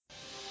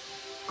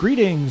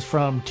Greetings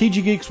from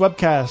TG Geeks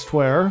Webcast,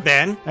 where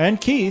Ben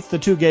and Keith, the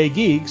two gay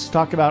geeks,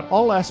 talk about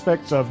all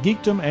aspects of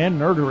geekdom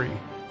and nerdery.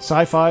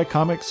 Sci-fi,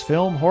 comics,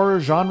 film, horror,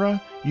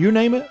 genre, you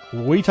name it,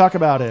 we talk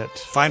about it.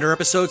 Find our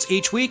episodes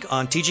each week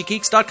on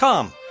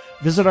tggeeks.com.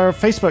 Visit our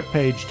Facebook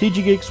page,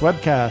 TG Geeks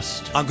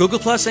Webcast. On Google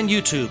Plus and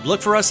YouTube,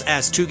 look for us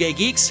as Two Gay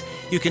Geeks.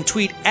 You can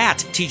tweet at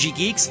TG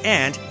Geeks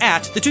and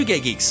at the Two Gay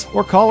Geeks.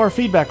 Or call our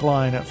feedback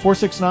line at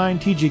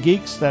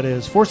 469-TG-GEEKS. That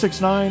is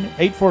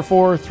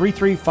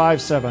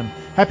 469-844-3357.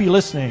 Happy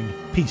listening.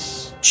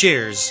 Peace.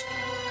 Cheers.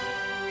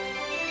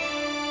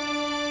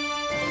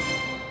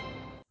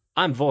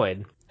 I'm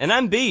Void. And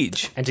I'm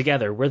Beej. And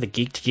together, we're the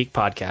Geek to Geek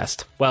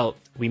podcast. Well,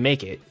 we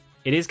make it.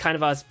 It is kind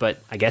of us, but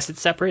I guess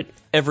it's separate.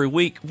 Every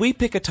week, we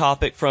pick a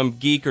topic from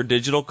geek or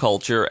digital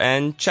culture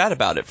and chat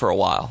about it for a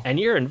while. And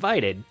you're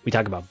invited. We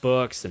talk about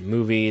books and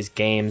movies,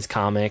 games,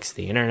 comics,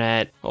 the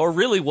internet. Or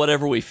really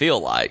whatever we feel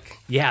like.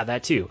 Yeah,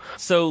 that too.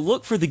 So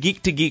look for the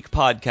Geek to Geek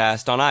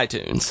podcast on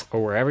iTunes.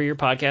 Or wherever your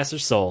podcasts are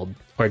sold.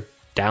 Or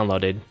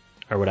downloaded.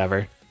 Or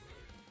whatever.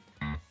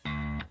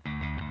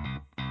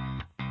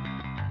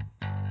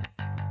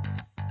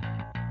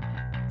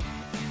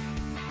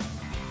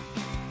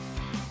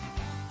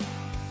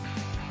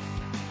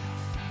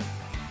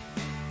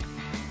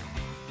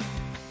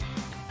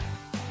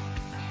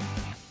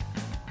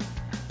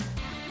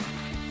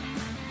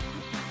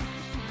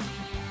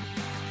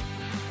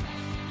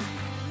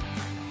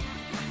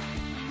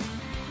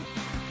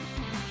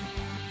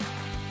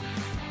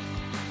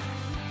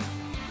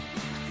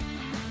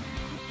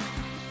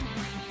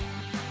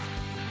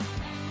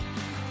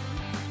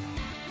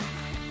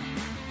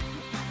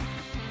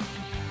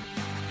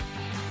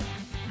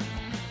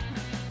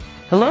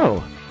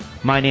 Hello,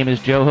 my name is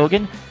Joe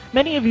Hogan.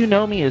 Many of you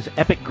know me as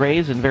Epic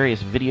Grays in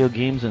various video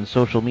games and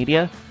social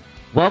media.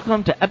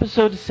 Welcome to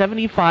episode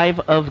 75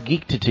 of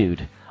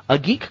Geektitude, a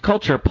geek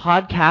culture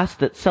podcast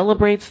that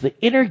celebrates the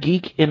inner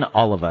geek in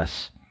all of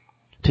us.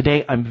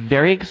 Today, I'm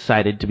very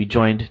excited to be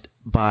joined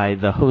by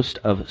the host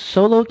of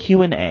Solo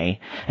Q&A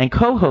and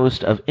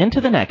co-host of Into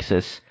the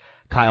Nexus,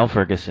 Kyle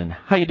Fergusson.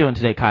 How you doing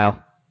today,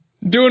 Kyle?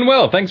 Doing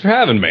well. Thanks for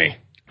having me.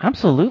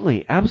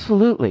 Absolutely.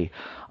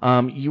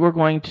 You are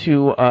going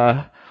to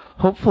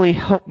hopefully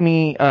help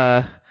me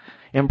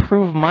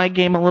improve my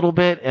game a little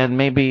bit and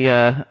maybe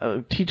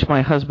teach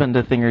my husband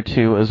a thing or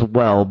two as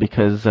well,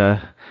 because as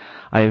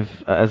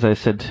I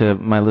said to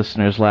my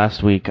listeners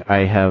last week,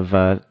 I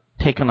have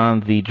taken on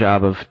the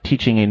job of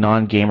teaching a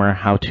non-gamer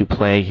how to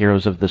play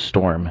Heroes of the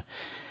Storm.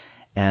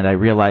 And I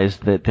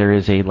realized that there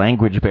is a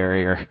language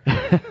barrier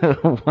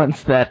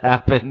once that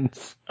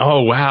happens.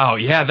 Oh, wow.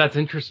 Yeah, that's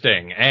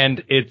interesting.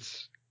 And it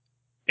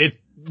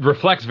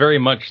reflects very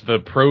much the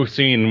pro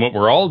scene, what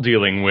we're all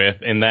dealing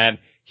with, in that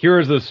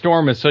Heroes of the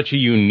Storm is such a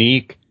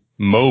unique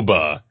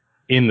MOBA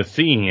in the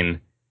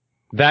scene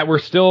that we're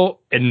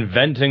still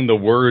inventing the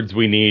words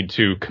we need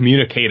to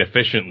communicate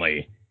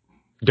efficiently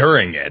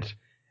during it.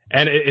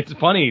 And it's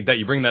funny that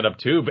you bring that up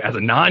too, but as a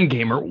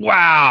non-gamer,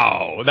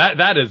 wow,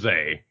 that is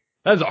a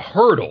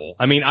hurdle.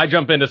 I mean, I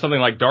jump into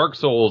something like Dark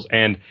Souls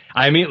and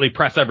I immediately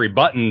press every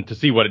button to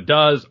see what it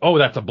does. Oh,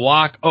 that's a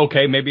block.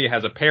 Okay, maybe it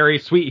has a parry.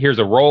 Sweet, here's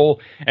a roll.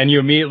 And you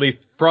immediately,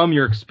 from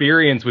your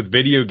experience with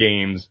video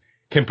games,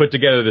 can put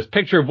together this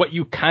picture of what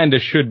you kind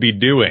of should be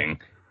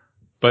doing.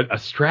 But a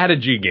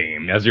strategy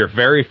game as your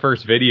very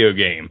first video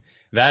game,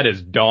 that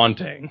is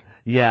daunting.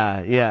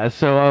 Yeah.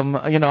 So,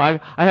 I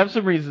have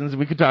some reasons.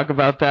 We could talk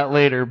about that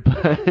later,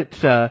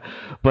 but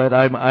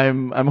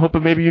I'm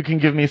hoping maybe you can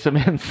give me some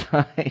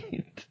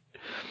insight.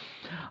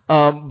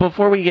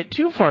 Before we get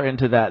too far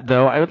into that,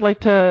 though, I would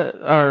like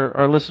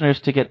our listeners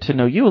to get to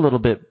know you a little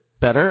bit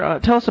better.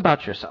 Tell us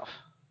about yourself.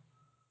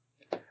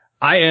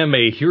 I am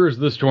a Heroes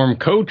of the Storm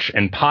coach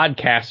and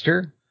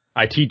podcaster.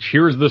 I teach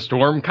Heroes of the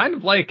Storm kind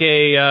of like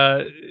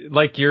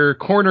like your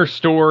corner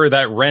store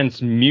that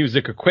rents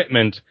music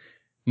equipment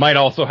might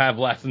also have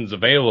lessons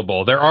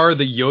available. There are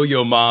the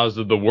Yo-Yo Ma's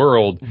of the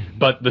world,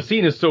 but the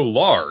scene is so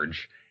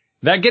large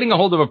that getting a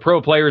hold of a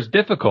pro player is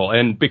difficult.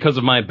 And because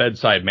of my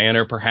bedside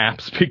manner,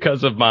 perhaps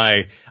because of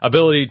my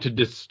ability to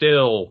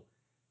distill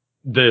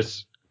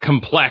this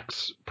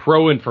complex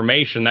pro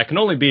information that can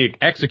only be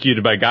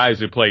executed by guys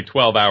who play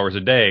 12 hours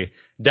a day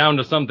down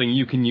to something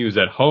you can use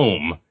at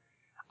home,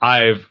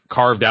 I've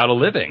carved out a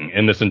living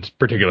in this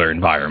particular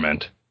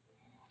environment.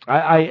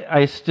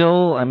 I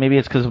still, maybe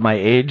it's because of my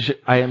age,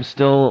 I am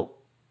still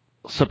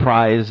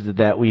surprised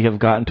that we have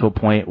gotten to a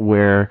point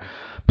where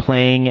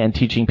playing and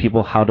teaching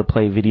people how to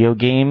play video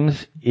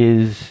games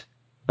is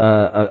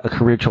a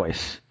career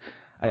choice.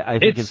 I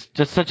think it's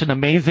just such an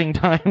amazing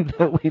time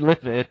that we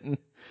live in.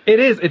 It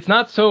is. It's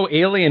not so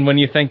alien when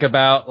you think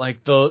about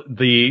like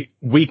the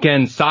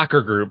weekend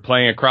soccer group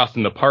playing across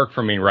in the park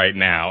from me right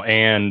now,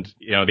 and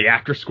the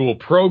after school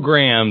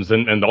programs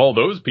and all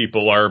those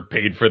people are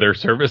paid for their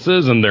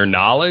services and their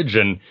knowledge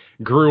and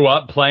grew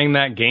up playing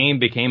that game,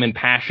 became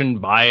impassioned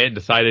by it,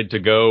 decided to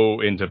go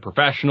into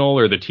professional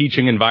or the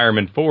teaching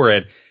environment for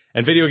it.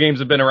 And video games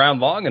have been around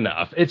long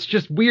enough. It's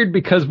just weird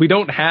because we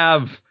don't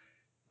have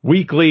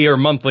weekly or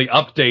monthly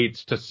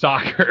updates to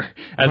soccer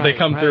as they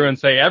come through and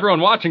say, everyone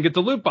watching gets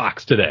a loot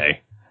box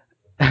today.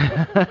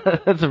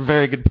 That's a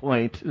very good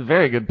point.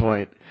 Very good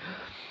point.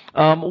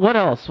 What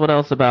else? What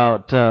else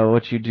about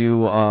what you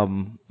do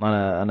on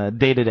a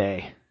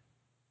day-to-day?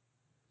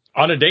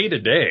 On a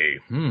day-to-day,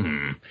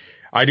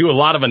 I do a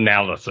lot of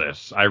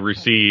analysis. I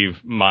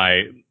receive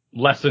my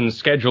lesson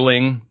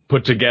scheduling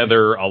put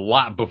together a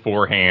lot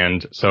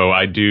beforehand. So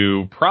I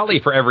do probably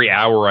for every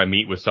hour I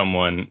meet with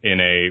someone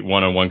in a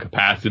one-on-one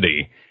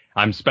capacity,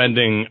 I'm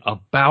spending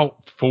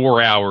about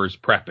 4 hours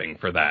prepping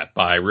for that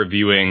by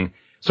reviewing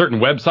certain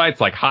websites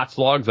like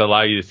Hotslogs that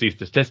allow you to see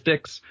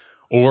statistics,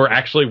 or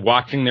actually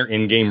watching their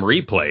in-game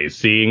replays,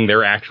 seeing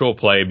their actual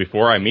play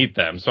before I meet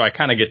them. So I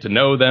kind of get to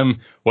know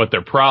them, what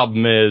their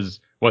problem is,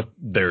 what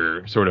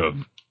their sort of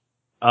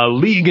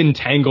league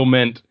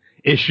entanglement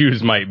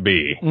issues might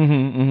be.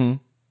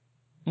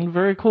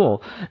 Very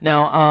cool.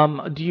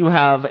 Now, do you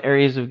have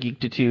areas of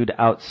geektitude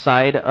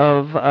outside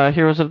of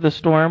Heroes of the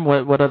Storm?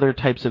 What other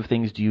types of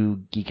things do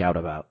you geek out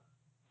about?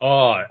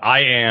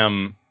 I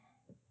am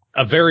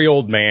a very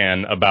old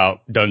man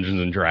about Dungeons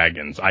and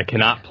Dragons. I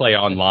cannot play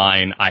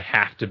online. I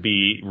have to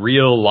be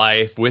real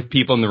life with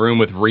people in the room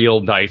with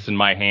real dice in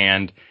my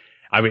hand.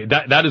 I mean,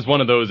 that is one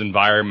of those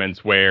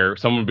environments where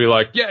someone would be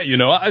like, yeah,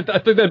 I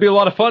think that'd be a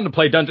lot of fun to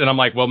play Dungeon. I'm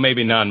like, well,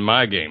 maybe not in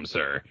my game,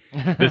 sir.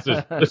 This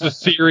is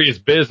serious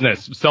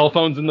business. Cell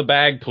phones in the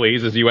bag,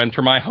 please, as you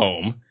enter my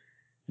home.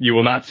 You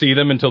will not see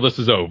them until this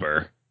is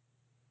over.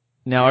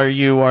 Now, do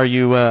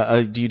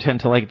you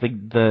tend to like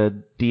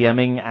the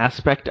DMing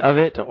aspect of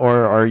it,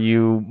 or do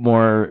you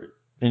more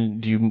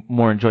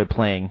enjoy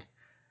playing?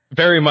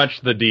 Very much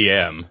the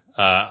DM.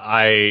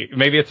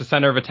 Maybe it's a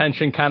center of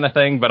attention kind of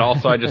thing, but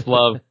also I just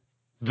love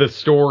the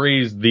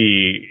stories,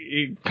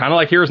 the kind of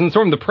like Heroes in the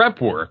Storm, the prep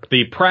work,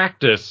 the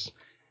practice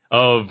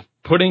of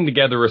putting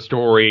together a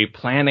story,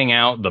 planning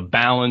out the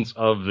balance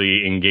of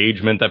the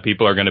engagement that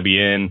people are going to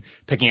be in,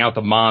 picking out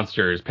the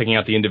monsters, picking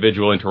out the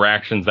individual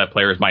interactions that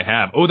players might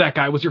have. Oh, that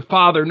guy was your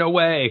father. No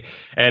way.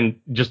 And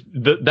just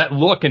that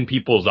look in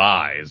people's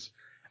eyes.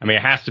 I mean,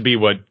 it has to be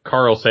what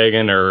Carl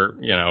Sagan or,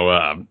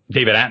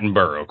 David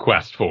Attenborough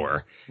quest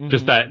for. Mm-hmm.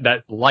 Just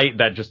that light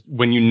that just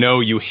when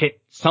you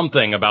hit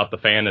something about the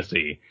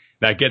fantasy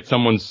that gets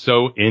someone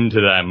so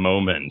into that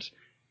moment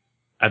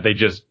that they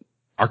just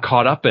are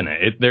caught up in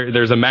it.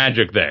 There's a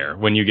magic there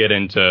when you get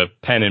into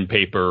pen and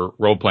paper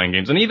role-playing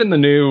games. And even the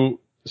new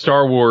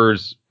Star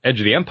Wars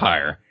Edge of the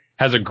Empire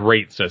has a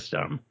great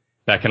system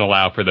that can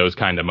allow for those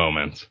kind of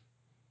moments.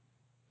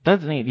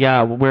 That's neat.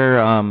 Yeah,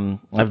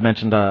 I've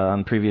mentioned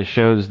on previous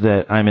shows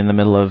that I'm in the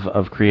middle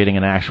of creating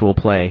an actual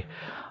play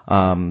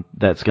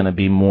that's going to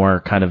be more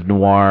kind of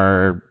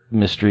noir,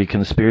 mystery,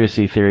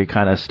 conspiracy theory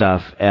kind of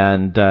stuff,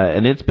 and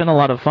it's been a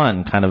lot of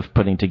fun kind of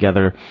putting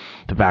together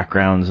the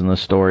backgrounds and the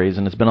stories,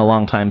 and it's been a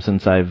long time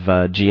since I've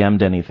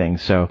GM'd anything,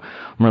 so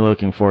I'm really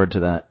looking forward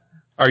to that.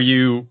 Are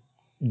you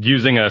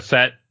using a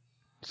set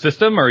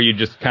system, or are you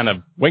just kind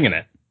of winging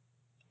it?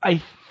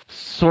 I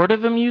sort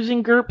of am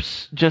using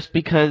GURPS just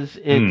because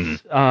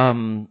it's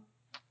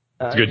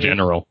it's good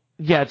general.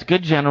 Yeah, it's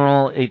good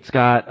general. It's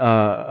got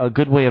a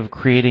good way of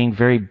creating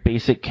very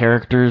basic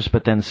characters,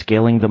 but then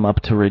scaling them up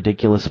to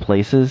ridiculous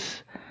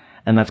places.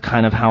 And that's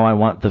kind of how I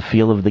want the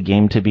feel of the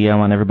game to be. I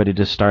want everybody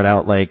to start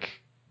out like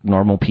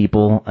normal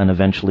people and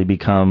eventually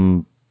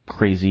become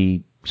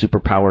crazy,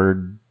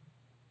 superpowered,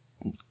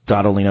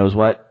 God only knows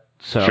what.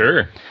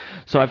 Sure.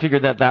 So I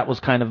figured that was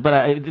kind of,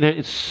 but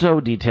it's so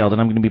detailed,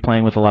 and I'm going to be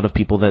playing with a lot of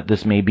people that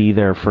this may be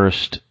their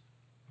first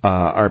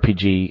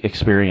RPG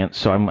experience.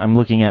 So I'm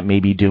looking at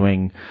maybe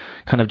doing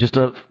kind of just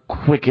a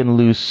quick and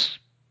loose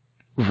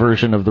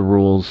version of the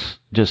rules,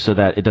 just so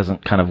that it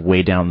doesn't kind of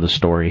weigh down the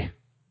story.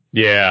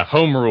 Yeah,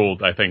 home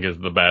ruled, I think, is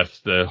the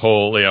best. The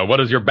whole, what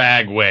does your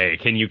bag weigh?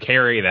 Can you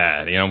carry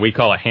that? We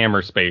call it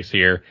hammer space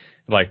here,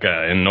 like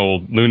in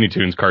old Looney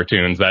Tunes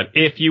cartoons, that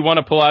if you want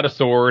to pull out a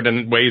sword and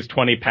it weighs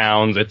 20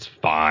 pounds, it's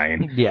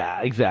fine.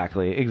 Yeah,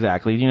 exactly.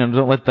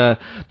 Don't let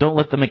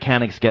the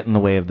mechanics get in the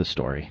way of the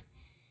story.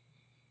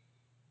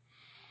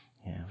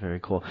 Yeah, very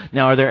cool.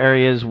 Now, are there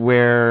areas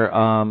where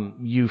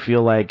you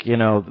feel like,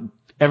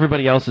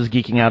 everybody else is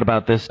geeking out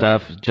about this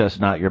stuff,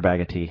 just not your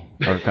bag of tea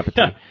or cup of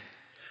tea?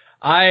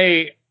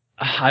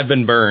 I've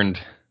been burned.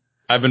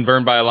 I've been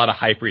burned by a lot of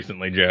hype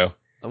recently, Joe.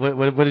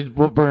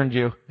 What burned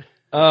you?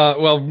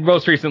 Well,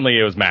 most recently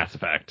it was Mass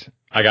Effect.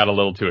 I got a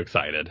little too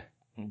excited.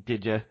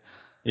 Did you?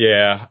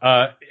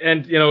 Yeah.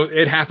 And,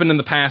 it happened in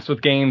the past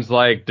with games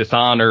like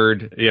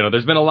Dishonored.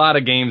 There's been a lot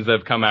of games that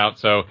have come out,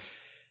 so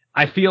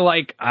I feel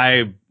like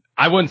I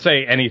wouldn't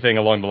say anything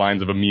along the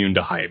lines of immune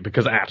to hype,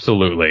 because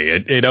absolutely,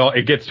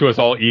 it gets to us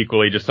all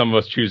equally, just some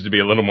of us choose to be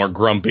a little more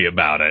grumpy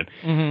about it.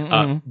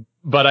 Mm-hmm.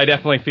 But I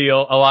definitely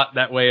feel a lot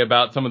that way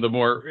about some of the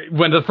more,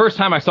 when the first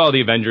time I saw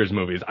the Avengers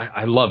movies,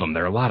 I love them.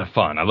 They're a lot of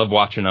fun. I love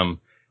watching them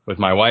with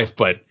my wife,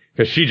 but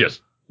because she just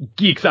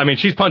geeks, I mean,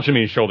 she's punching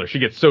me in the shoulder. She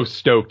gets so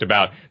stoked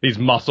about these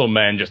muscle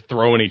men just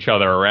throwing each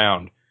other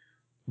around.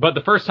 But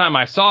the first time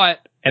I saw it,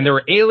 and there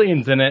were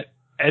aliens in it,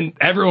 and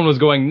everyone was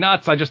going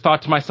nuts. I just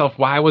thought to myself,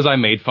 why was I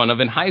made fun of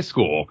in high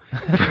school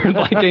for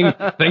liking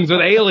things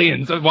with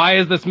aliens? Why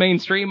is this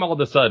mainstream all of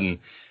a sudden?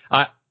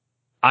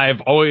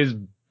 I've always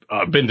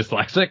been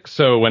dyslexic,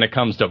 so when it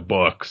comes to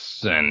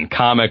books and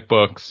comic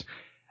books,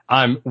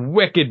 I'm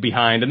wicked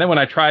behind. And then when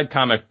I tried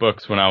comic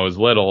books when I was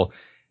little,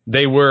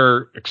 they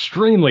were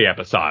extremely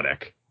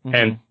episodic. Mm-hmm.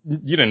 And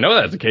you didn't know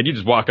that as a kid. You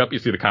just walk up, you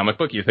see the comic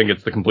book, you think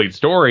it's the complete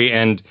story,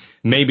 and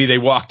maybe they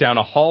walk down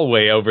a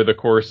hallway over the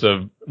course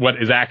of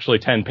what is actually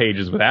 10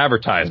 pages with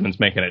advertisements,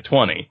 making it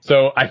 20.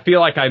 So I feel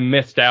like I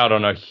missed out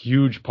on a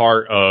huge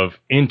part of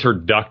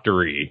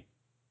introductory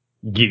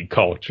geek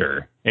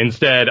culture.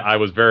 Instead, I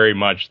was very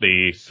much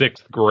the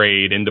 6th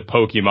grade into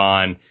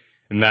Pokemon,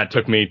 and that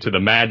took me to the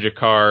Magic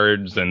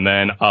cards, and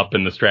then up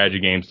in the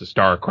strategy games to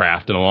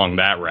StarCraft and along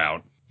that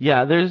route.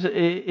 Yeah,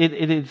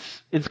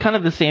 it's kind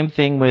of the same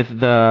thing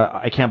with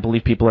I can't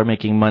believe people are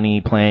making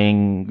money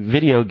playing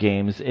video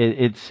games.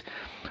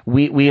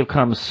 We have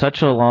come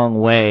such a long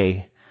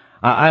way.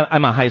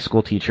 I'm a high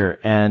school teacher,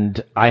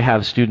 and I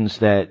have students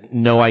that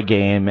know I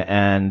game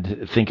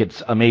and think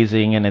it's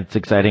amazing and it's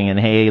exciting, and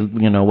hey,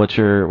 what's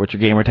your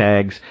gamer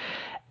tags?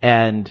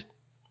 And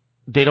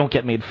they don't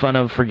get made fun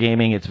of for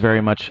gaming. It's very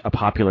much a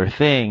popular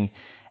thing.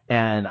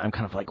 And I'm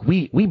kind of like,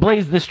 we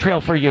blazed this trail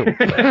for you.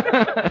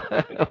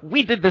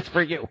 We did this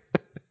for you.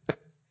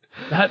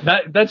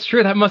 That's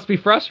true. That must be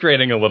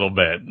frustrating a little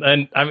bit.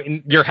 And I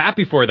mean, you're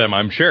happy for them,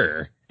 I'm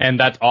sure. And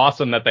that's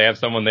awesome that they have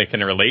someone they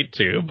can relate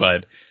to.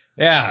 But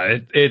yeah,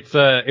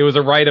 it was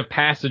a rite of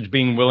passage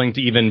being willing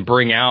to even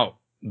bring out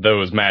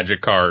those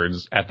Magic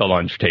cards at the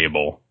lunch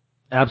table.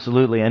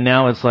 Absolutely. And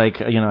now it's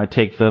like, I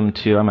take them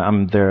to,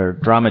 I'm their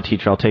drama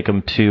teacher. I'll take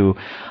them to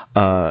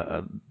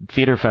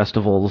theater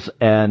festivals,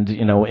 and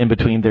in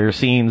between their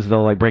scenes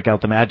they'll like break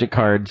out the Magic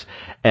cards,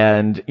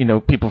 and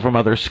people from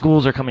other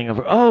schools are coming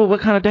over. Oh,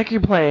 what kind of deck are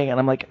you playing? And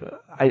I'm like,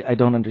 I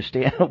don't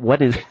understand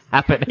what is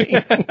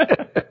happening.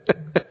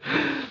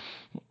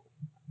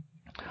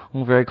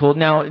 Well, very cool.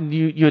 Now,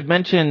 you had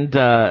mentioned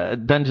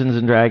Dungeons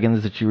and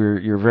Dragons, that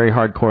you're very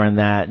hardcore in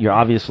that. You're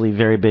obviously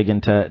very big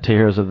into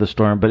Heroes of the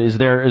Storm. But is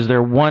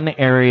there one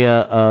area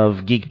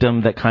of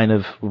geekdom that kind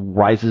of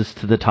rises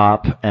to the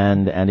top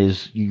and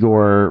is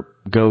your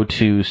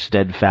go-to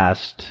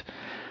steadfast,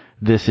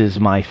 this is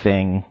my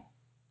thing?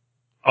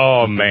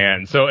 Oh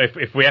man. So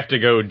if we have to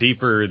go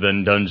deeper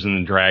than Dungeons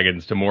and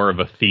Dragons to more of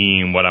a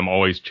theme, what I'm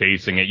always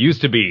chasing, it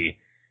used to be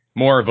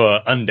more of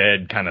a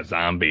undead kind of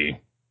zombie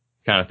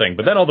kind of thing.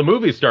 But then all the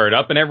movies started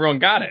up and everyone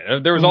got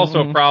it. There was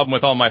also a problem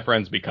with all my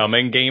friends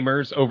becoming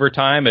gamers over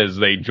time as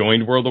they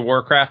joined World of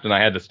Warcraft, and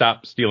I had to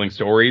stop stealing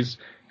stories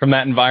from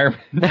that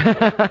environment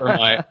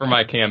for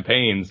my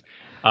campaigns.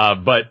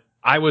 But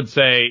I would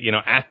say,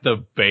 at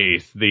the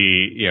base,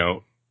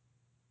 the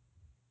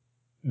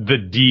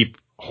deep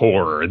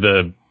horror,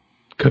 the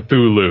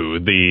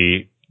Cthulhu,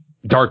 the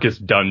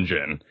Darkest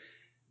Dungeon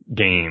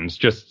games,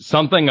 just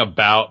something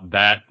about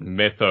that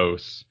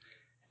mythos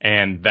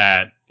and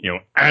that,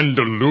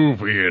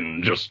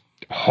 Andaluvian, just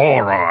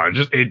horror,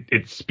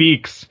 it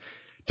speaks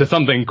to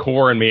something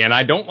core in me. And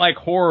I don't like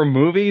horror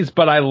movies,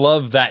 but I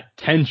love that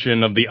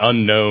tension of the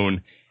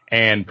unknown,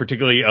 and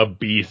particularly a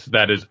beast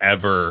that is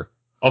ever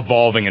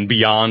evolving and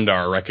beyond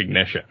our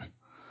recognition.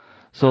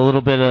 So a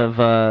little bit of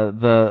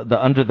the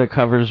under the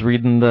covers,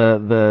 reading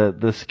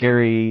the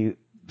scary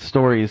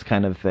stories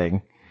kind of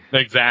thing.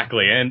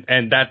 Exactly.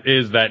 And that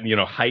is that,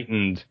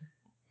 heightened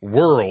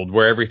world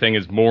where everything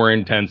is more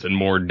intense and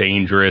more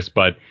dangerous,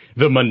 but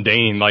the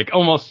mundane, like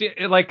almost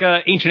like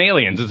Ancient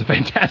Aliens is a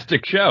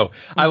fantastic show.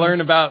 Mm-hmm. I learn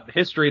about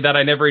history that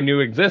I never knew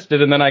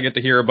existed, and then I get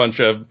to hear a bunch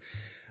of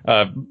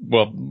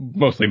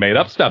mostly made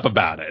up stuff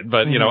about it.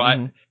 But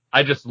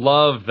I just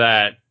love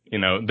that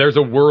there's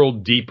a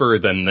world deeper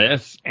than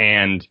this,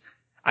 and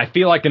I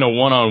feel like in a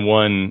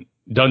one-on-one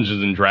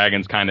Dungeons and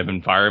Dragons kind of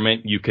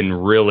environment, you can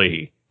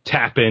really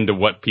tap into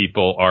what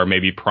people are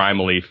maybe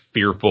primally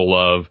fearful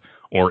of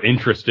or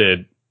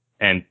interested,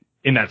 and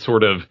in that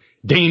sort of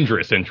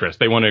dangerous interest.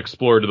 They want to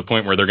explore to the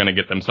point where they're going to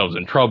get themselves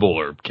in trouble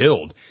or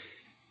killed.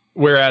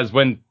 Whereas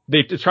when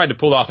they tried to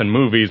pull off in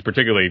movies,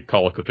 particularly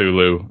Call of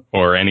Cthulhu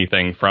or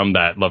anything from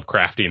that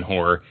Lovecraftian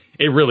horror,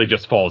 it really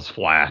just falls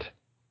flat.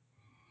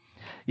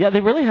 Yeah,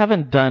 they really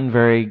haven't done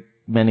very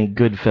many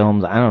good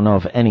films, I don't know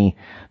if any,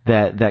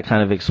 that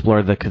kind of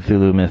explore the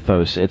Cthulhu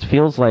mythos. It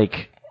feels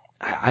like,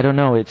 I don't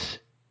know, it's,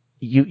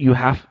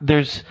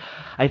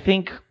 I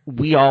think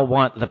we all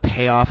want the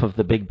payoff of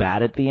the big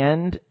bad at the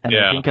end, and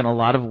I think in a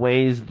lot of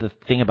ways the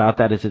thing about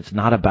that is it's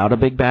not about a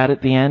big bad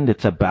at the end,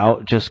 it's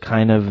about just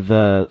kind of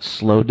the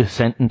slow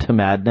descent into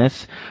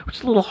madness, which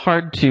is a little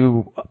hard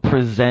to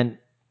present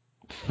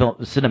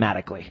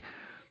cinematically.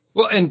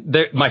 Well, and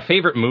my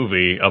favorite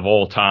movie of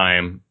all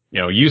time,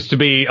 used to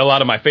be a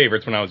lot of my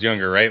favorites when I was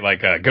younger, right?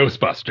 Like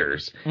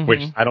Ghostbusters,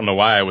 which I don't know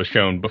why I was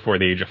shown before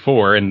the age of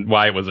 4 and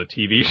why it was a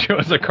TV show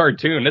as a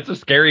cartoon. It's a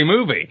scary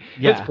movie.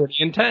 Yeah. It's pretty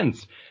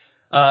intense.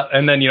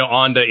 And then,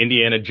 on to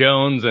Indiana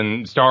Jones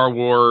and Star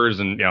Wars.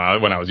 And,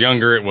 when I was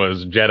younger, it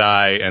was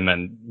Jedi, and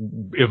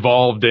then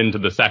evolved into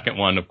the second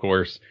one, of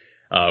course,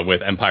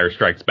 with Empire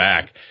Strikes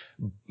Back.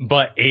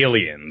 But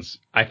Aliens,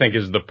 I think,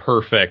 is the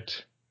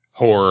perfect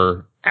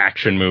horror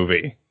action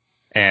movie.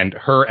 And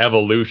her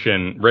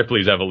evolution,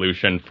 Ripley's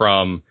evolution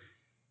from,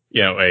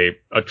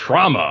 a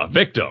trauma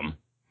victim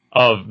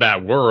of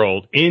that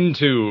world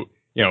into,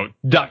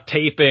 duct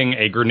taping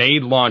a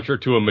grenade launcher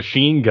to a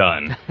machine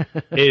gun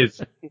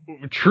is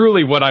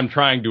truly what I'm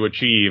trying to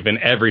achieve in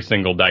every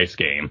single dice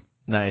game.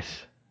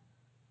 Nice.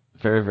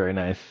 Very, very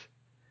nice.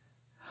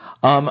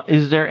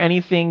 Is there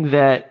anything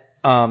that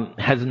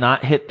has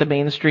not hit the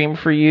mainstream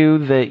for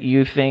you that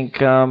you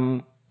think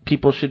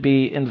people should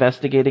be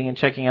investigating and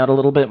checking out a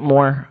little bit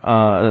more?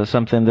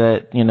 Something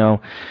that,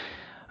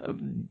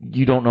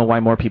 you don't know why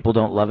more people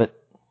don't love it?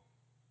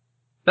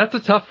 That's a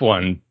tough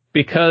one,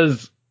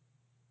 because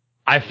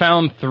I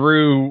found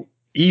through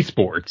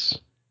esports,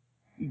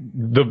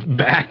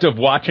 the act of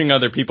watching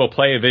other people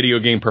play a video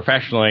game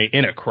professionally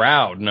in a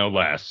crowd, no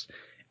less,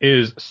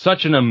 is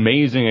such an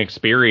amazing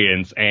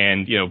experience.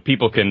 And,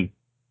 people can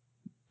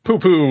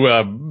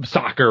poo-poo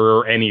soccer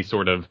or any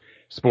sort of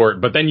sport,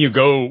 but then you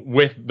go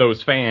with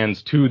those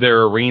fans to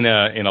their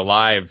arena in a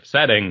live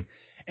setting,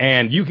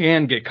 and you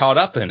can get caught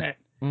up in it.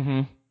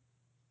 Mm-hmm.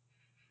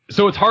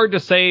 So it's hard to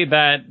say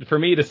that, for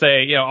me to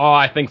say,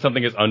 I think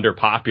something is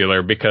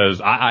underpopular, because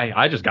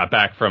I just got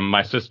back from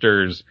my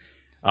sister's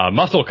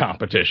muscle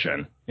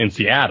competition in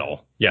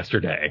Seattle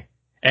yesterday.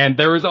 And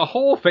there was a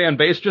whole fan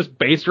base just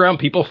based around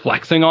people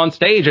flexing on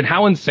stage. And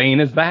how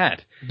insane is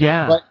that?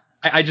 Yeah. But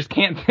I just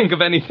can't think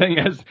of anything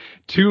as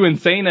too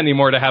insane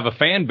anymore to have a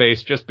fan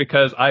base, just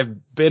because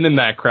I've been in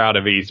that crowd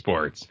of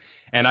esports.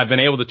 And I've been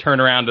able to turn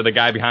around to the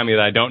guy behind me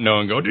that I don't know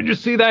and go, "Did you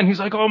see that?" And he's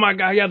like, "Oh my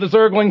God, yeah, the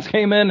Zerglings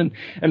came in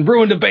and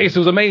ruined a base. It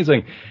was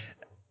amazing."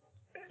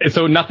 And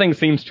so nothing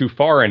seems too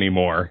far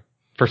anymore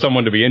for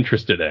someone to be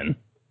interested in.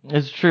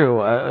 It's true.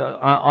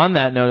 On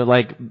that note,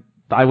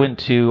 I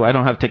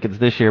don't have tickets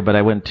this year, but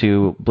I went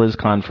to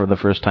BlizzCon for the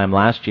first time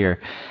last year.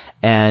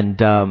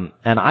 And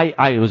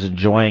I was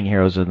enjoying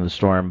Heroes in the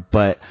Storm,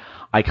 but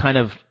I kind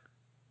of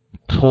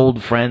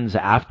told friends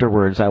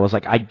afterwards, I was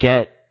like, I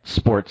get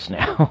sports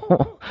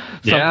now.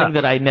 Something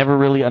that I never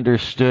really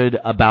understood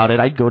about it.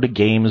 I'd go to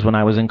games when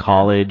I was in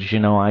college,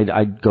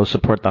 I'd go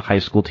support the high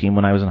school team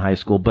when I was in high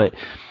school, but,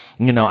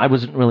 I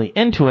wasn't really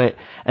into it.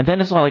 And then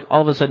it's all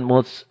of a sudden,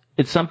 well,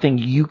 it's something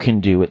you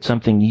can do. It's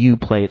something you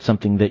play. It's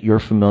something that you're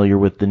familiar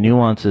with the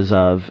nuances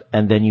of.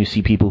 And then you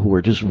see people who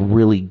are just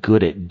really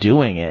good at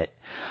doing it.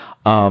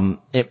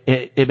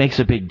 It makes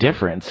a big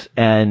difference,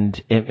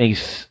 and it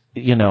makes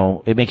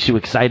you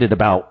excited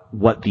about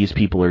what these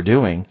people are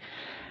doing.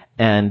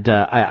 And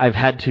I've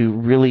had to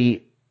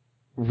really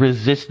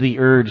resist the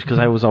urge, because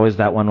I was always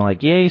that one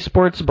like, yay,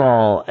 sports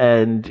ball,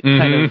 and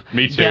kind of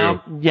me too.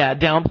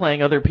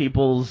 Downplaying other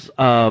people's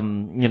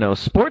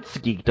sports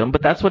geekdom.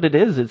 But that's what it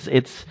is.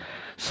 It's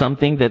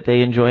something that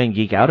they enjoy and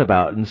geek out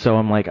about. And so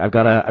I'm like, I've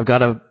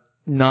gotta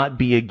not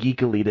be a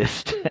geek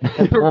elitist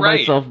and pull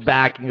myself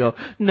back and go,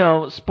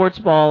 no, sports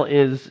ball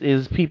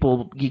is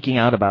people geeking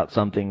out about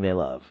something they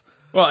love.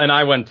 Well, and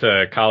I went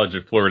to college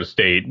at Florida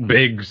State,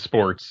 big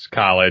sports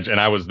college, and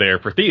I was there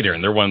for theater,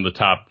 and they're one of the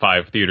top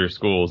 5 theater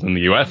schools in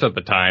the U.S. at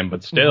the time,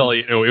 but still,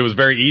 it was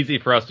very easy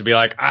for us to be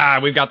like,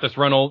 we've got this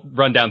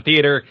rundown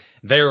theater,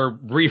 they're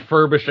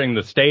refurbishing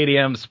the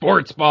stadium,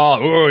 sports ball,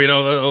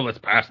 let's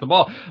pass the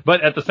ball.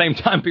 But at the same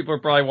time, people are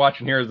probably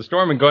watching Heroes of the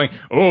Storm and going,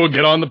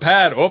 get on the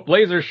pad,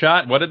 laser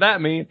shot, what did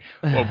that mean?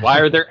 Well,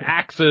 why are there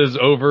axes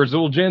over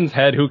Zul'Jin's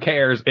head? Who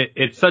cares?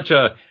 It's such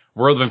a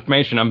world of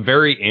information. I'm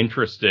very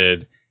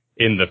interested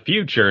in the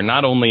future,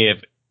 not only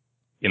if,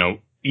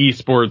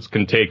 esports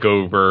can take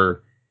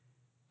over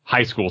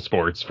high school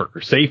sports for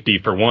safety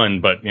for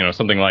one, but,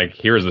 something like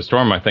Heroes of the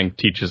Storm, I think,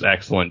 teaches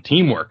excellent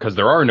teamwork, because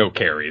there are no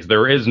carries.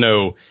 There's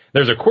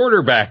a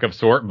quarterback of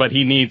sort, but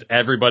he needs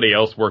everybody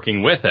else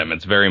working with him.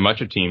 It's very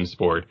much a team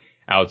sport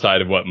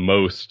outside of what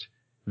most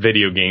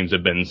video games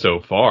have been so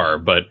far.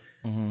 But,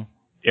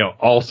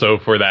 also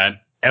for that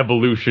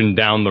evolution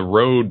down the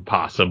road,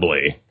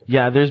 possibly.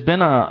 Yeah, there's been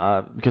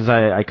because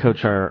I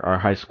coach our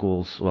high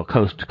schools. Well,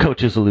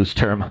 coach is a loose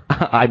term.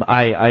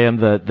 I am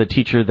the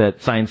teacher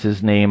that signs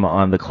his name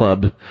on the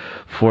club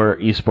for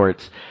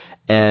esports,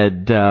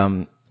 and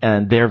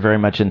they're very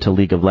much into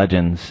League of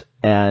Legends.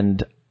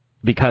 And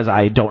because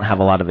I don't have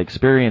a lot of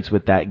experience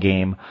with that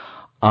game,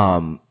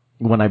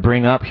 when I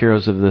bring up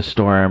Heroes of the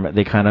Storm,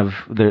 they kind of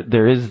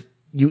there is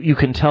you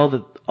can tell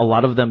that a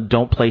lot of them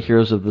don't play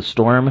Heroes of the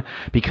Storm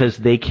because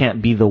they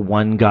can't be the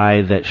one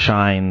guy that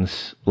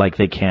shines like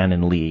they can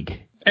in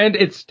League. And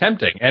it's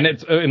tempting. And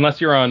it's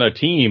unless you're on a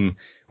team,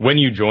 when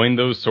you join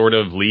those sort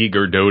of League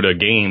or Dota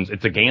games,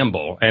 it's a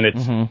gamble, and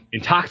it's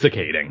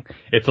intoxicating.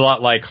 It's a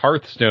lot like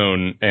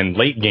Hearthstone and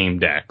late game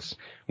decks,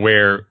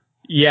 where,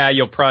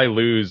 you'll probably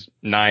lose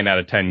 9 out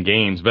of 10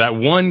 games, but that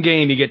one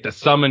game you get to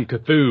summon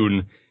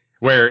Cthulhu,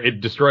 where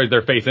it destroys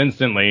their face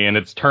instantly, and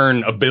it's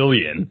turn 1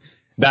 billion.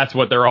 That's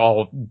what they're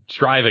all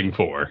striving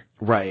for.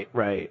 Right.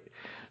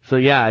 So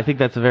I think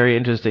that's a very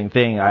interesting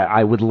thing.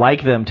 I would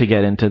like them to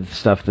get into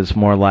stuff that's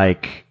more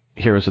like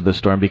Heroes of the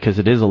Storm, because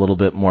it is a little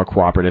bit more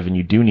cooperative, and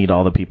you do need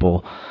all the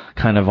people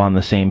kind of on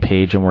the same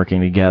page and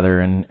working together.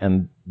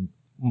 And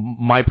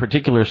my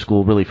particular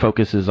school really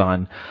focuses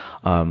on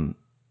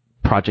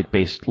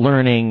project-based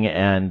learning,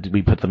 and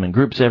we put them in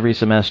groups every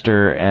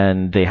semester,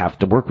 and they have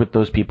to work with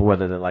those people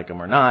whether they like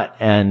them or not.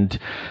 And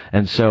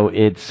so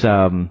it's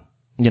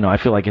I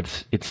feel like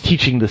it's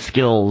teaching the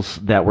skills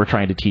that we're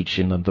trying to teach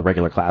in the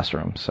regular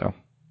classroom. So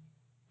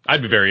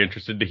I'd be very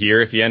interested to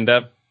hear if you end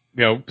up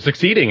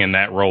succeeding in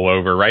that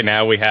rollover. Right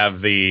now we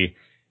have the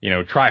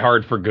Try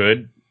Hard for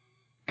Good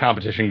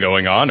competition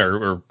going on,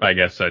 or I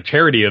guess a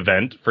charity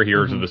event for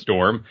Heroes of the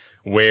Storm,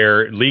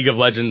 where League of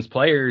Legends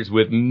players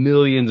with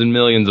millions and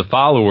millions of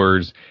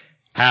followers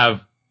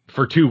have,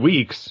 for 2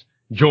 weeks,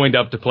 joined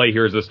up to play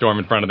Heroes of the Storm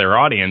in front of their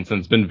audience. And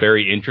it's been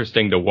very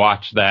interesting to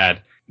watch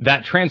that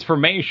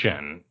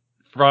transformation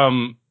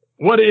from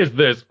what is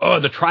this? Oh,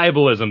 the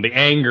tribalism, the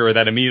anger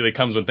that immediately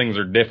comes when things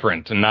are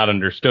different and not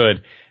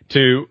understood,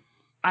 to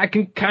I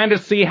can kind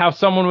of see how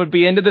someone would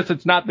be into this.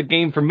 It's not the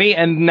game for me.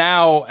 And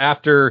now,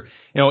 after,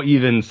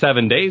 even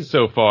 7 days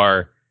so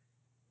far,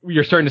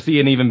 you're starting to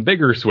see an even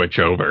bigger switch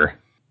over.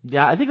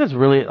 Yeah, I think that's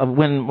really,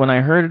 when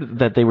I heard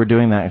that they were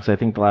doing that, because I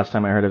think the last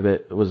time I heard of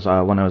it was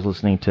when I was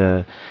listening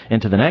to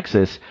Into the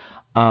Nexus,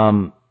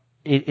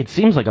 it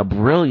seems like a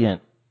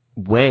brilliant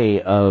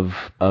way of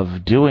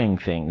doing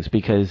things,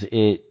 because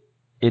it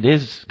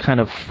is kind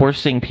of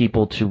forcing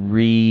people to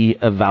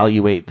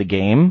reevaluate the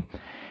game.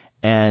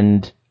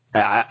 And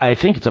I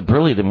think it's a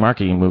brilliant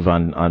marketing move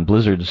on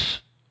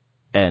Blizzard's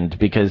end,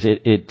 because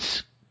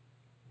it's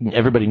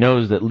everybody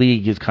knows that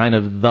League is kind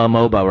of the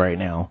MOBA right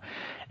now,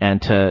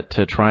 and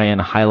to try and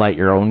highlight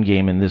your own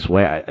game in this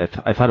way,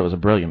 I thought it was a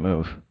brilliant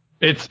move.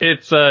 It's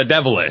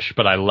devilish,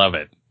 but I love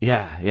it.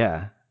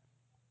 Yeah.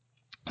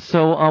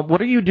 So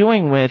what are you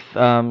doing with?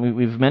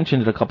 We've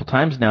mentioned it a couple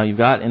times now. You've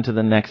got Into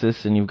the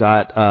Nexus, and you've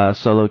got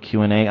solo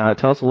Q&A.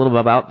 Tell us a little bit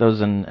about those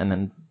and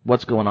then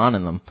what's going on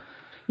in them.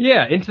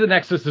 Yeah, Into the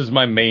Nexus is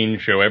my main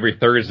show every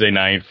Thursday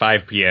night,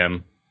 5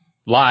 p.m.,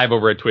 live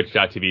over at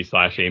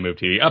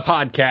twitch.tv/AMoveTV, a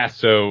podcast,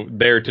 so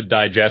there to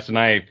digest.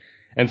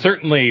 And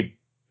certainly,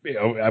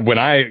 when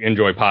I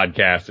enjoy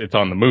podcasts, it's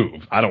on the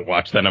move. I don't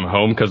watch them at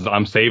home because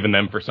I'm saving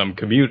them for some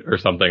commute or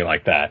something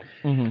like that.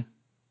 Mm-hmm.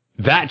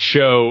 That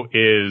show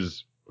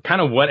is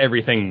kind of what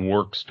everything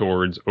works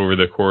towards over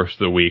the course of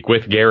the week.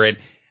 With Garrett,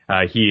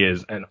 he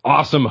is an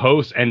awesome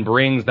host and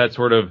brings that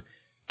sort of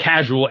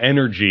casual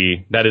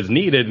energy that is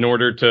needed in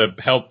order to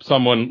help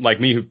someone like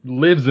me who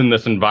lives in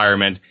this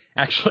environment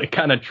actually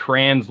kind of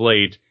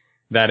translate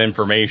that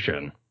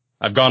information.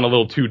 I've gone a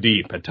little too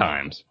deep at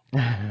times.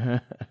 And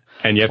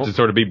you have to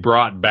sort of be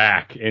brought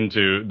back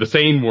into the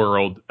same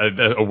world,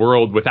 a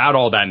world without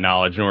all that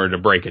knowledge in order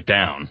to break it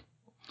down.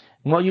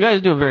 Well, you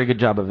guys do a very good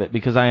job of it,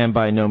 because I am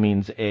by no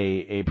means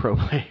a pro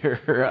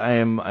player. I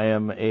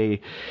am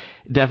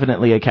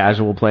definitely a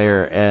casual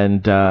player,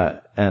 and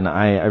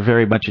I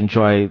very much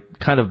enjoy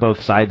kind of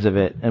both sides of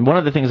it. And one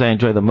of the things I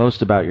enjoy the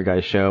most about your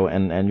guys' show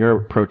and your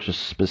approach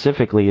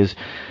specifically is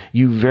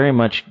you very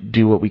much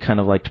do what we kind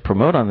of like to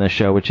promote on this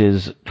show, which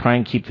is try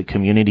and keep the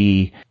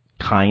community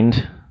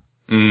kind.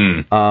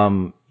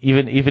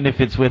 Even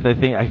if it's with,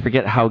 I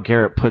forget how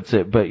Garrett puts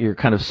it, but you're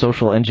kind of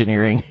social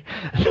engineering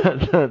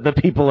the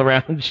people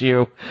around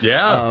you.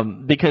 Yeah.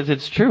 Because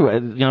it's true.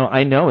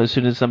 I know as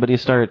soon as somebody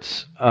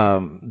starts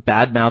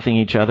bad mouthing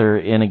each other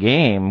in a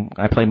game,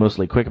 I play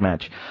mostly quick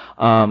match.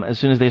 As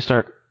soon as they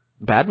start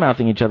bad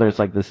mouthing each other, it's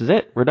like, this is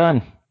it, we're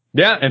done.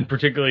 Yeah, and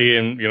particularly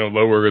in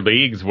lower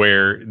leagues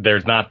where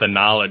there's not the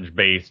knowledge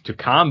base to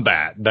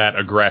combat that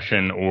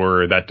aggression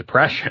or that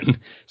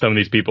depression some of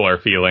these people are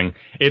feeling,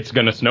 it's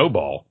going to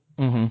snowball.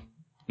 Mm-hmm.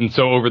 And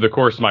so over the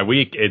course of my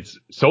week, it's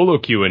solo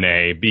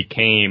Q&A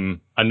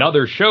became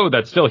another show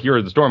that's still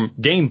Heroes of the Storm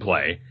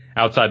gameplay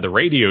outside the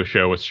radio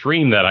show, a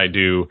stream that I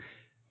do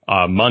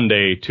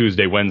Monday,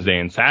 Tuesday, Wednesday,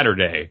 and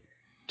Saturday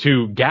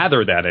to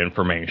gather that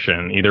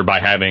information, either by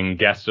having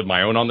guests of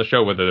my own on the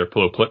show, whether they're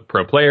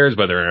pro players,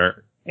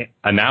 whether they're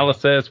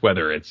analysis,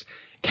 whether it's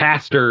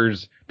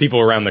casters, people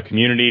around the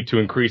community to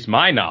increase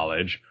my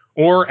knowledge,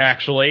 or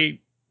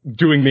actually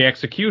doing the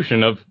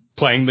execution of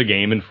playing the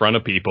game in front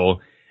of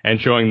people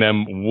and showing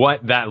them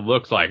what that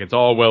looks like. It's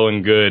all well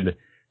and good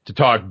to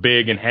talk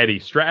big and heady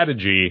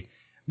strategy,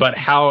 but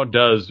how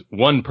does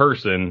one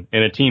person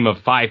in a team of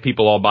 5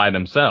 people all by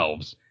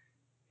themselves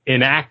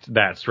enact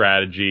that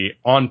strategy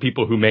on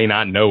people who may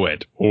not know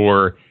it,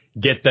 or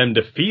get them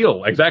to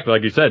feel, exactly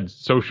like you said,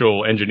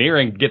 social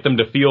engineering, get them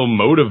to feel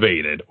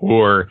motivated,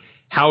 or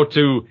how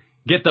to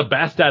get the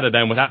best out of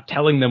them without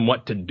telling them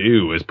what to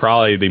do is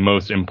probably the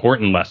most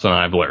important lesson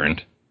I've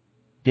learned.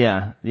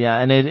 Yeah,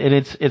 and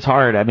it's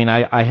hard. I mean,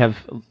 I have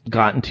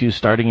gotten to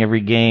starting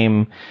every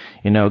game,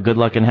 good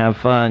luck and have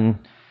fun,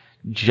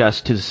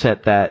 just to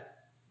set that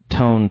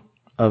tone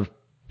of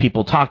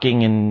people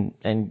talking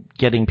and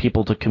getting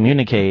people to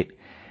communicate.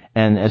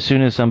 And as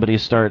soon as somebody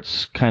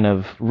starts kind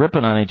of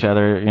ripping on each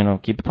other,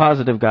 keep it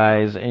positive,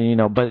 guys,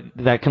 and but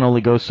that can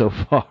only go so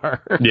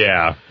far.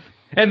 Yeah.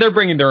 And they're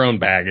bringing their own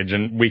baggage,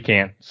 and we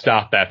can't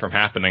stop that from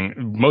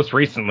happening. Most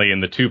recently, in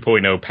the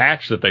 2.0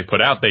 patch that they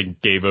put out, they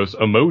gave us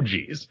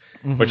emojis,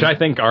 which I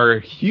think are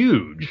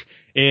huge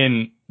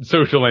in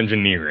social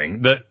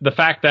engineering. The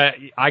fact that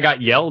I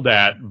got yelled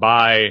at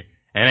by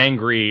an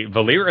angry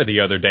Valera the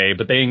other day,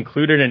 but they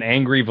included an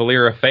angry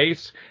Valera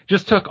face,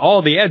 just took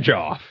all the edge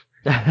off.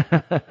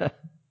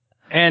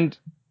 And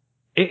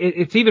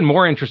it's even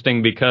more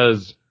interesting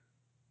because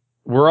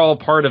we're all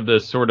part of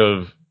this sort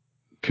of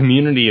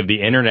community of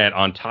the internet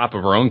on top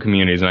of our own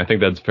communities. And I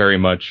think that's very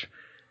much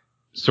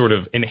sort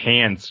of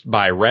enhanced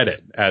by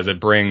Reddit, as it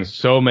brings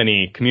so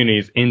many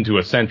communities into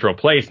a central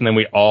place. And then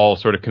we all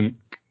sort of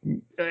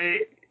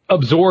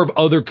absorb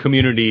other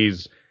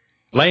communities'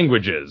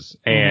 languages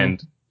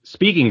and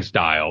speaking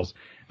styles,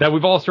 that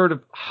we've all sort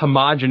of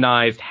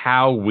homogenized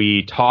how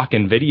we talk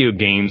in video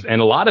games. And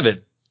a lot of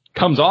it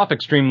comes off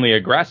extremely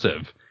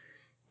aggressive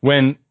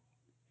when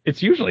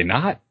it's usually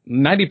not.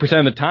 90%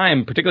 of the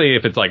time, particularly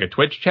if it's like a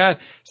Twitch chat,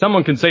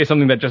 someone can say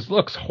something that just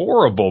looks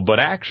horrible, but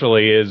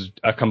actually is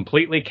a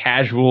completely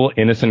casual,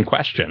 innocent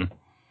question.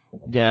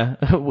 Yeah,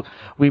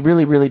 we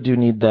really, really do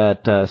need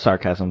that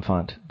sarcasm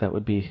font. That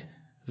would be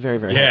very,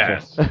 very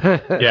helpful.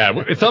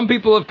 Yeah, some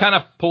people have kind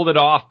of pulled it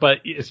off, but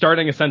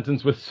starting a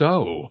sentence with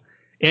 "so"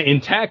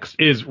 in text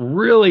is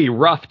really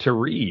rough to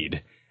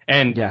read.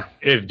 And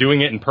if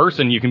doing it in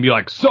person, you can be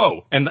like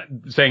 "so," and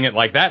saying it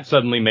like that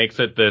suddenly makes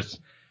it this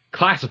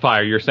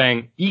classifier. You're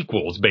saying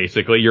equals,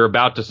 basically. You're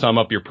about to sum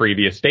up your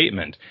previous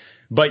statement.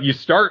 But you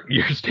start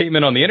your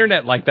statement on the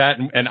internet like that,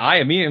 and I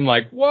immediately am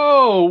like,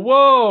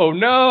 whoa,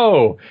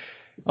 no.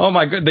 Oh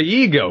my god, the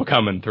ego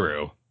coming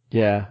through.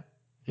 Yeah.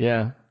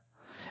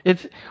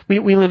 It's we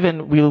live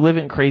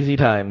in crazy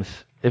times.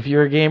 If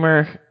you're a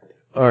gamer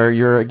or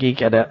you're a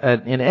geek in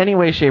any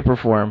way, shape, or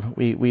form,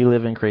 we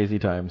live in crazy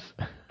times.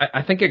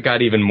 I think it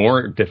got even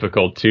more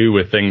difficult too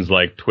with things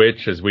like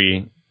Twitch, as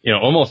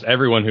almost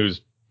everyone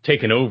who's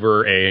taken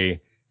over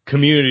a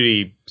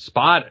community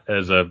spot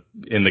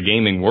in the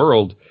gaming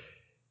world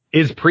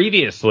is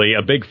previously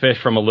a big fish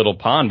from a little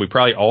pond. We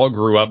probably all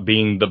grew up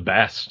being the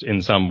best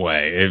in some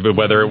way,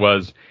 whether it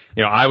was,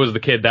 I was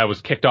the kid that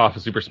was kicked off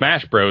of Super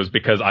Smash Bros.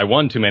 Because I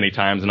won too many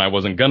times and I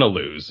wasn't gonna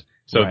lose.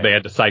 So they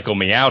had to cycle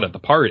me out at the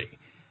party.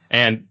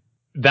 And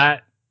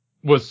that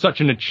was such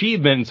an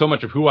achievement and so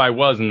much of who I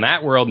was in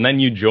that world. And then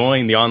you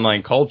join the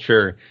online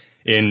culture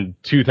in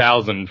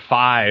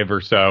 2005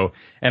 or so,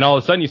 and all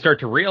of a sudden you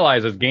start to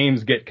realize as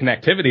games get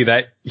connectivity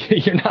that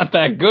you're not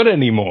that good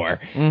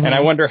anymore. And I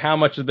wonder how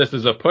much of this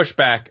is a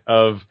pushback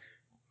of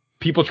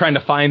people trying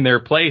to find their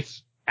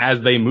place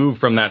as they move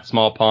from that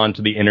small pond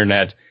to the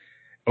internet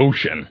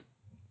ocean.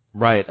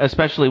 Right,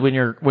 especially when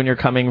you're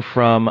coming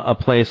from a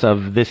place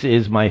of this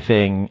is my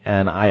thing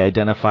and I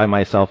identify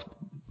myself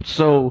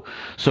so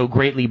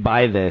greatly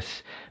by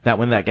this, that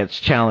when that gets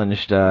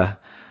challenged,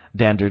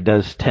 dander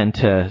does tend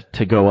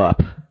to go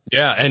up.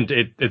 Yeah, and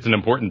it's an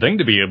important thing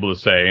to be able to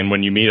say. And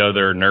when you meet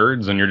other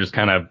nerds and you're just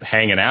kind of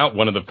hanging out,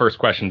 one of the first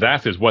questions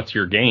asked is, what's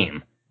your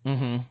game?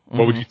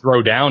 What would you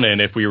throw down in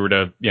if we were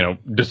to,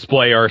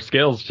 display our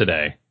skills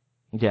today?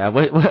 Yeah,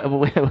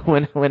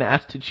 when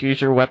asked to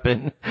choose your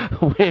weapon,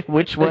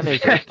 which one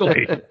is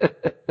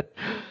it?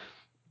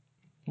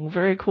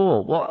 Very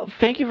cool. Well,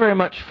 thank you very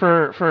much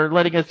for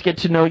letting us get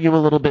to know you a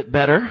little bit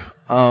better.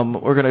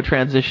 We're going to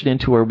transition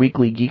into our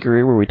weekly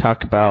geekery, where we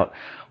talk about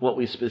what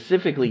we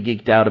specifically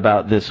geeked out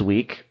about this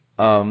week.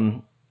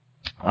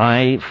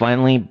 I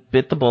finally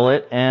bit the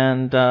bullet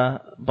and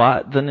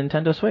bought the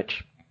Nintendo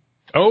Switch.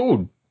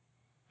 Oh,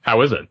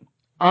 how is it?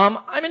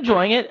 I'm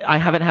enjoying it. I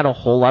haven't had a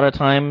whole lot of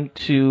time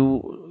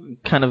to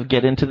kind of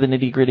get into the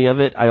nitty-gritty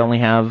of it. I only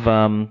have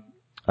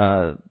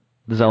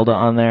Zelda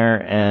on there,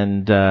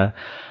 and I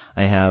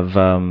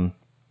have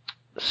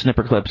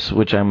snipper clips,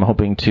 which I'm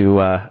hoping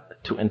to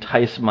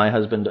entice my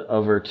husband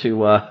over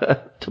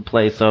to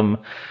play some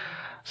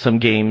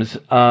games.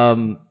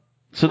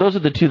 So those are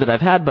the two that I've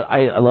had, but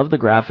I love the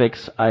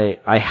graphics.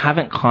 I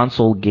haven't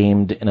console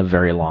gamed in a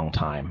very long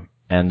time,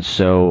 and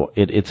so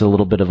it's a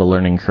little bit of a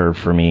learning curve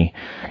for me,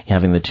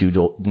 having the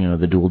dual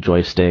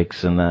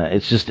joysticks, and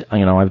it's just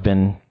I've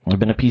been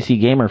a PC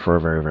gamer for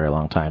a very, very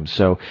long time,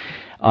 so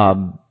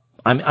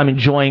I'm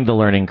enjoying the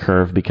learning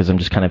curve because I'm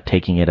just kind of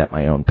taking it at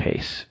my own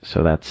pace.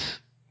 So it's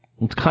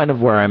kind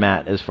of where I'm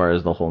at as far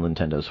as the whole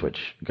Nintendo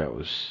Switch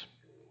goes.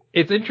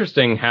 It's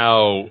interesting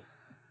how,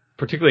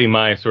 particularly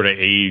my sort of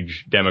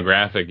age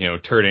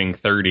demographic, turning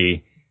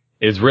 30,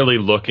 is really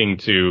looking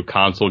to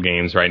console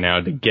games right now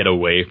to get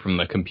away from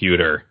the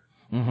computer.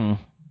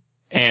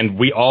 And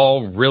we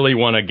all really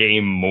want to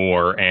game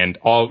more, and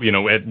all,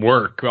 at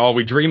work, all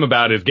we dream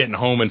about is getting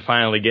home and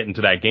finally getting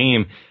to that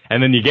game.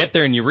 And then you get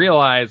there and you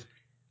realize,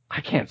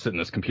 I can't sit in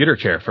this computer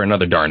chair for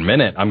another darn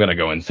minute. I'm going to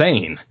go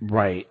insane.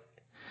 Right.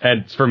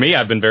 And for me,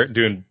 I've been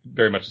doing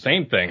very much the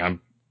same thing.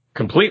 I'm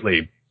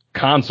completely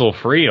console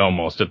free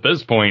almost at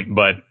this point,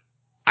 but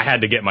I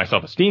had to get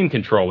myself a Steam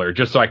controller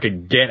just so I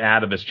could get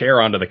out of this chair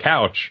onto the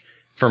couch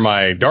for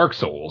my Dark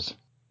Souls.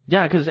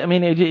 Yeah, because I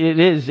mean, it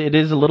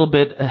is a little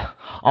bit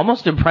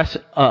almost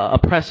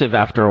oppressive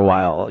after a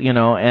while,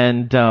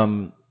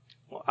 and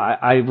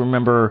I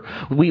remember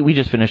we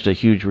just finished a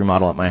huge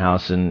remodel at my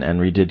house and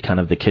redid kind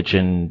of the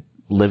kitchen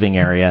living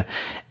area,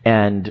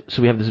 and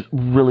so we have this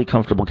really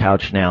comfortable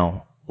couch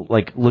now,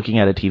 like looking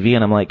at a TV,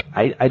 and I'm like,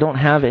 I don't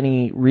have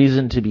any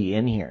reason to be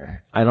in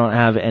here. I don't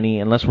have any,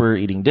 unless we're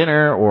eating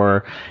dinner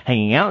or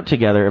hanging out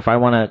together. If I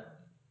want to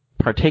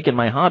partake in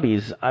my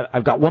hobbies,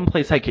 I've got one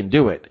place I can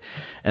do it.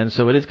 And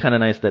so it is kind of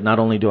nice that not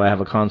only do I have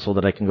a console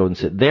that I can go and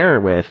sit there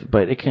with,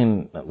 but it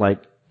can,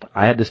 like,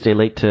 I had to stay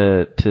late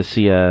to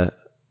see a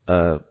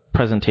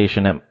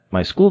presentation at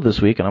my school this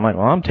week, and I'm like,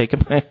 well, I'm taking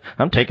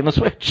the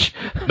Switch.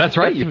 That's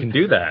right, you can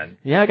do that.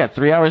 Yeah, I got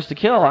 3 hours to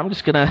kill. I'm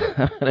just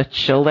gonna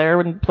chill there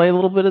and play a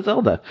little bit of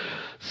Zelda.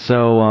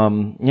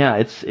 So yeah,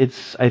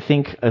 it's I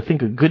think a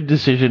good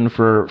decision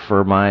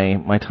for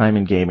my time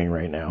in gaming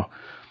right now.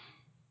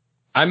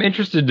 I'm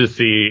interested to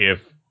see if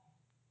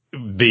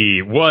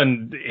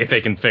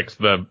they can fix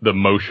the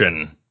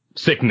motion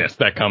sickness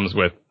that comes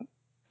with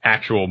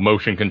actual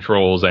motion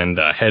controls and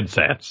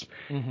headsets.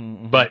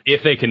 Mm-hmm. But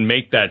if they can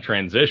make that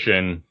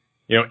transition,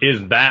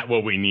 is that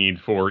what we need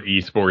for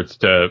esports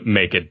to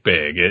make it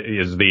big?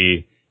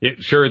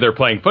 Sure, they're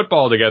playing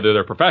football together,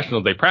 they're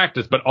professionals, they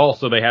practice, but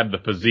also they have the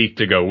physique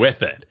to go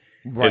with it.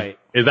 Right.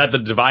 Is that the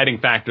dividing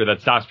factor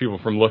that stops people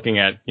from looking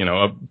at,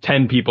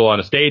 10 people on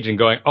a stage and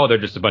going, oh, they're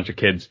just a bunch of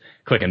kids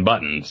clicking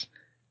buttons?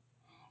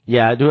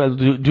 Yeah.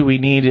 Do we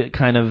need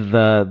kind of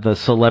the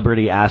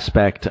celebrity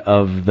aspect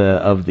of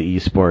the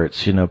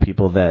esports?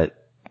 People that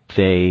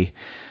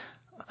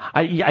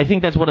I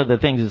think that's one of the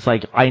things. It's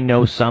like, I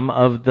know some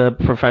of the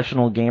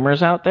professional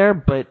gamers out there,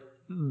 but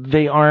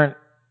they aren't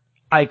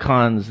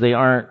icons. They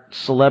aren't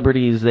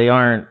celebrities. They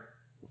aren't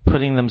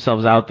putting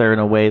themselves out there in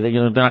a way that,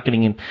 they're not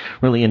getting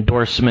really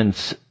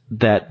endorsements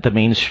that the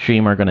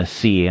mainstream are going to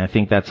see. I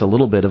think that's a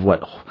little bit of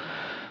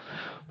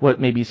what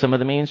maybe some of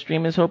the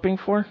mainstream is hoping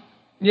for.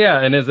 Yeah,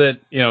 and is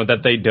it,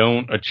 that they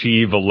don't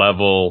achieve a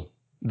level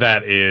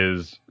that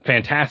is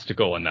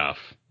fantastical enough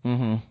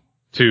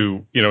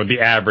to, the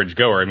average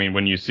goer? I mean,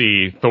 when you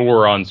see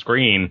Thor on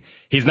screen,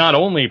 he's not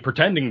only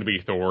pretending to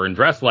be Thor and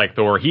dressed like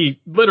Thor,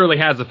 he literally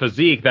has a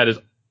physique that is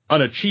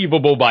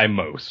unachievable by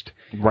most.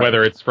 Right.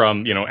 Whether it's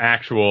from,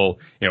 actual,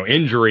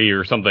 injury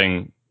or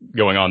something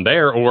going on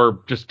there, or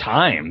just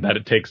time that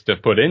it takes to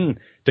put in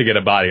to get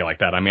a body like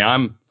that. I mean,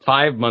 I'm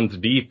 5 months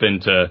deep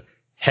into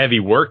heavy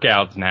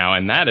workouts now,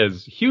 and that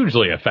has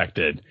hugely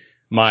affected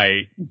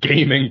my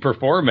gaming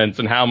performance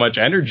and how much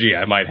energy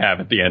I might have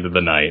at the end of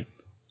the night.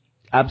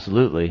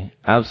 Absolutely.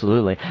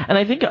 And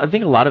I think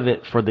a lot of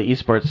it for the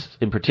esports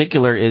in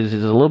particular is a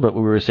little bit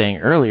what we were saying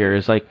earlier,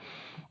 is like,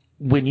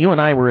 when you and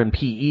I were in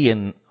PE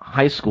in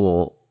high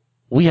school,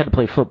 we had to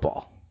play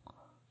football.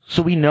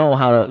 So we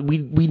know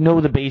we know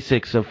the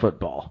basics of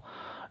football.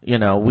 We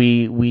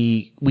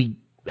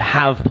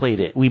have played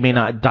it. We may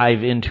not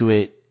dive into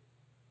it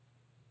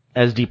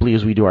as deeply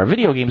as we do our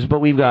video games, but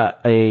we've got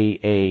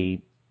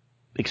a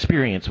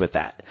experience with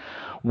that.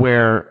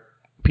 Where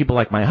people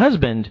like my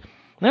husband,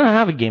 they don't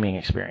have a gaming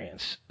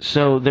experience.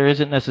 So there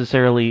isn't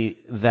necessarily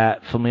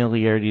that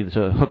familiarity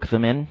to hook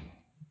them in.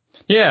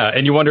 Yeah,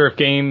 and you wonder if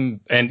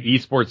game and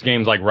esports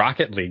games like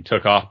Rocket League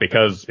took off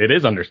because it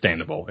is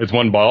understandable. It's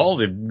one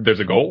ball, there's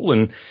a goal,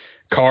 and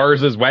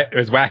cars, as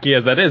wacky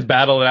as that is,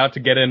 battle it out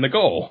to get in the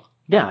goal.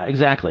 Yeah,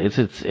 exactly.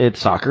 It's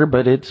soccer,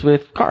 but it's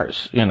with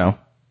cars,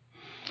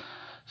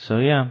 So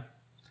yeah.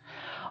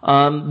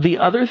 The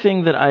other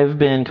thing that I've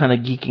been kind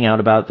of geeking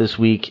out about this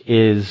week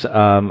is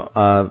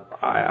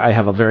I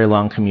have a very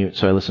long commute,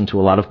 so I listen to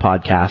a lot of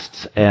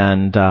podcasts,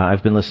 and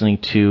I've been listening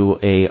to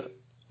a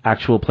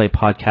actual play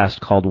podcast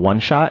called One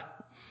Shot.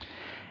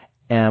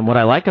 And what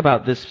I like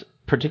about this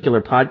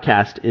particular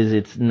podcast is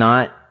it's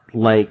not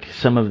like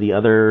some of the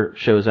other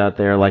shows out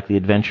there, like the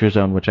Adventure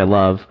Zone, which I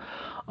love,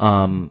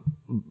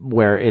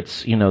 where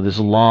it's, this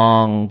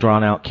long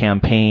drawn out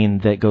campaign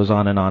that goes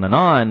on and on and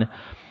on.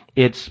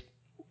 It's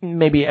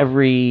maybe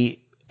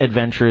every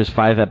adventure is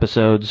 5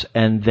 episodes,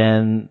 and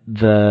then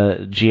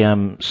the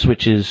GM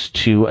switches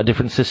to a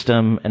different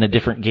system and a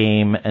different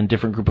game and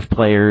different group of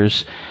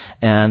players,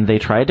 and they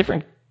try a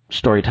different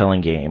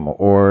storytelling game,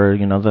 or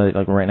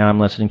like right now I'm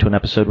listening to an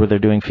episode where they're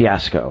doing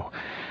Fiasco.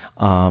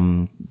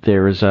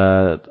 There's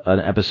an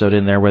episode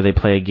in there where they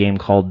play a game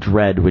called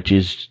Dread, which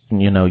is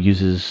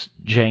uses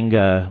a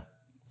Jenga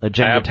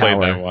tower.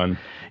 Played that one.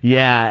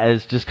 Yeah,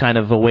 as just kind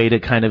of a way to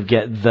kind of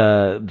get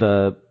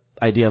the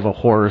idea of a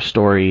horror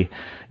story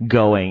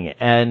going,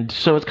 and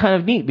so it's kind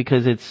of neat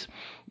because it's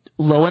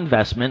low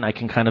investment. I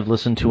can kind of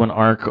listen to an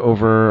arc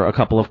over a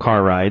couple of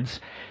car rides.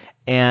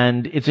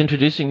 And it's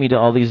introducing me to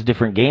all these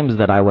different games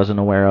that I wasn't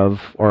aware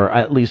of, or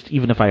at least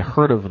even if I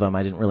heard of them,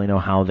 I didn't really know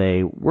how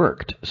they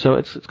worked. So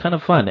it's kind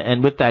of fun.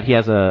 And with that, he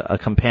has a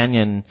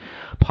companion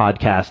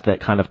podcast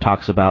that kind of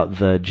talks about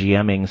the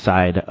GMing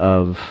side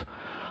of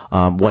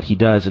what he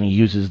does, and he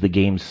uses the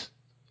games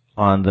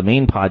on the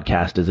main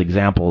podcast as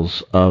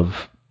examples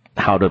of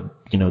how to,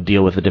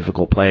 deal with a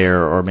difficult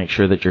player or make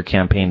sure that your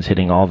campaign's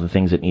hitting all the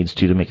things it needs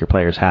to make your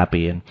players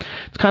happy. And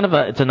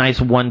it's a nice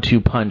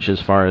 1-2 punch as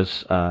far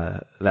as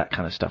that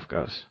kind of stuff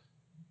goes.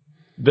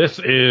 This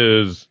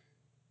is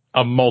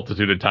a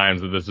multitude of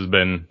times that this has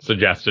been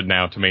suggested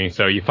now to me,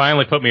 so you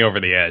finally put me over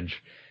the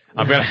edge.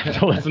 I'm going to have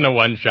to listen to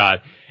One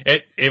Shot.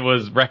 It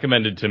was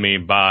recommended to me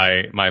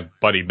by my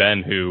buddy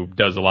Ben, who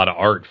does a lot of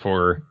art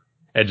for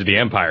Edge of the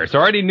Empire. So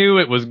I already knew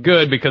it was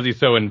good because he's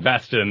so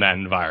invested in that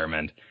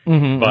environment.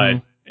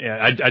 But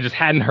yeah, I just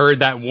hadn't heard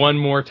that one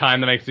more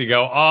time that makes you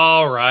go,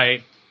 all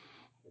right,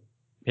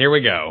 here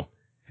we go.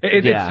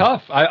 It's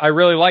tough. I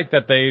really like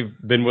that they've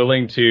been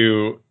willing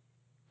to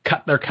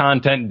cut their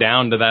content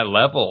down to that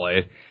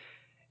level.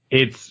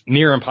 It's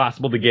near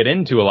impossible to get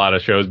into a lot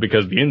of shows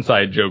because the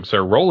inside jokes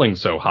are rolling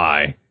so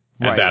high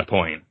at that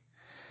point.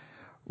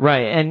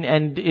 Right,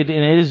 and it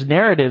is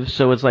narrative,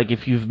 so it's like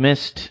if you've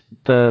missed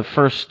the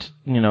first,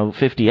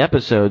 50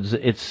 episodes,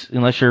 it's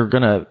unless you're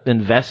gonna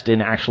invest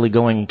in actually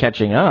going and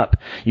catching up,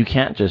 you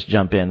can't just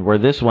jump in. Where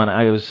this one,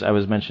 I was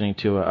mentioning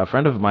to a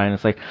friend of mine,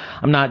 it's like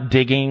I'm not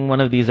digging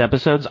one of these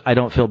episodes, I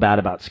don't feel bad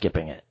about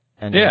skipping it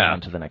and going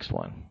on to the next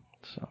one.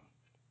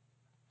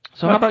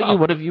 So how about you?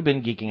 What have you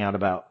been geeking out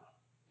about?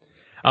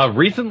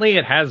 Recently,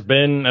 it has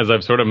been, as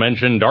I've sort of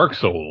mentioned, Dark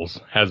Souls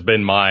has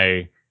been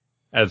my,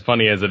 as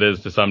funny as it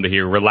is to some to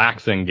hear,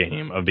 relaxing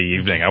game of the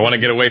evening. I want to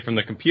get away from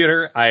the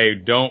computer. I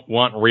don't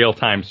want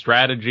real-time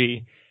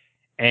strategy.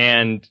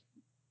 And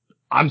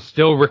I'm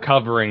still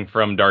recovering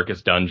from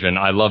Darkest Dungeon.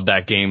 I love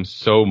that game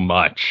so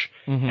much.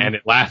 And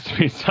it lasted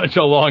me such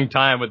a long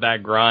time with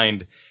that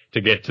grind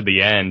to get to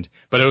the end.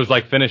 But it was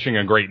like finishing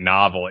a great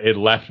novel. It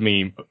left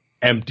me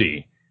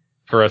empty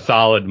for a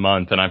solid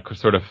month, and I've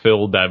sort of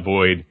filled that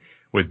void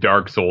with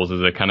Dark Souls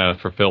as it kind of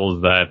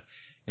fulfills that,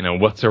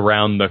 what's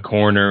around the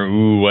corner,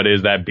 ooh, what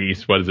is that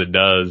beast, what does it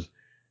does,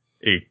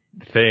 a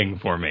thing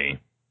for me.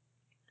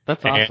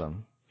 That's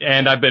awesome.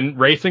 And I've been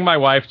racing my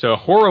wife to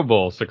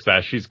horrible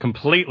success. She's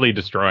completely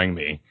destroying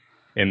me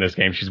in this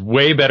game. She's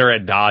way better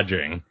at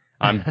dodging.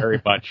 I'm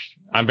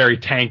very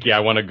tanky.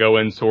 I want to go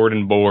in sword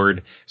and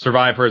board,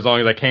 survive for as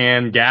long as I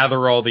can,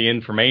 gather all the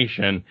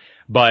information,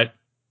 but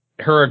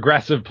her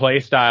aggressive play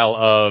style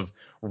of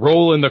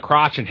roll in the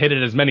crotch and hit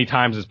it as many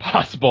times as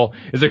possible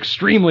is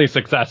extremely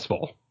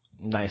successful.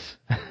 Nice.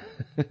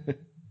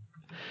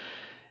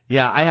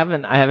 Yeah, I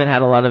haven't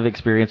had a lot of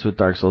experience with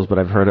Dark Souls, but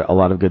I've heard a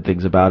lot of good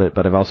things about it.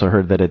 But I've also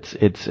heard that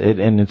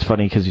and it's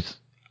funny because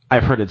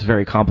I've heard it's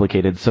very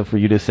complicated. So for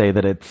you to say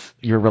that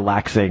you're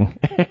relaxing,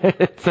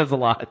 it says a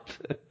lot.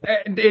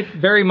 It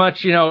very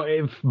much,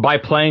 by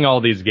playing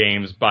all these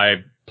games,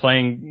 by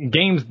playing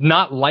games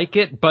not like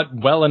it, but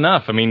well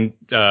enough. I mean,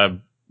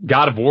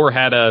 God of War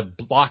had a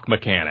block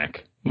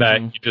mechanic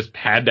that you just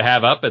had to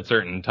have up at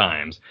certain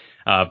times.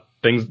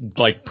 Things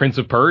like Prince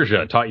of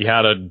Persia taught you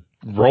how to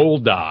roll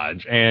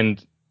dodge.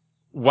 And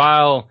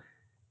while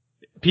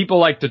people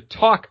like to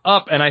talk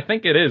up, and I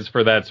think it is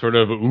for that sort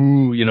of,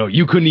 ooh,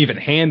 you couldn't even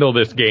handle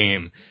this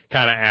game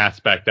kind of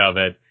aspect of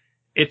it,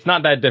 it's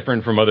not that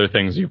different from other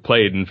things you've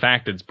played. In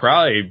fact, it's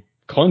probably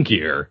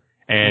clunkier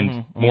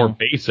and more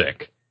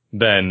basic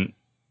than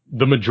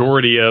the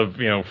majority of,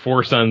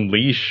 Force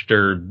Unleashed,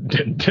 or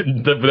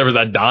there was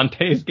that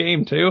Dante's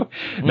game too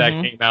that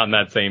came out in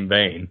that same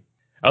vein.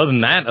 Other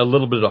than that, a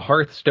little bit of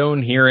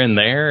Hearthstone here and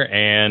there,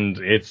 and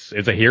it's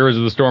a Heroes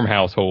of the Storm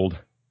household.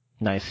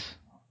 Nice.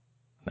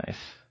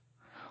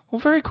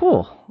 Well, very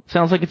cool.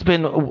 Sounds like it's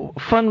been a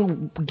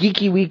fun,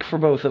 geeky week for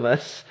both of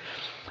us.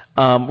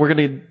 We're going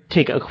to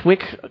take a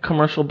quick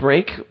commercial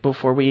break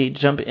before we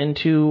jump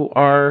into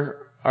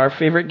our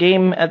favorite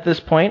game at this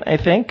point, I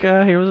think,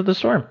 Heroes of the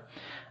Storm.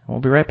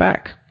 We'll be right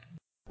back.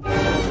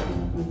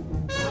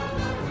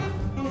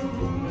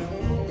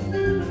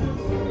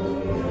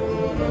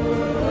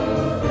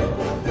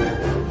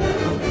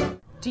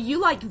 Do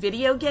you like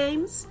video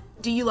games?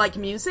 Do you like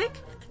music?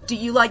 Do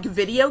you like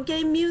video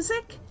game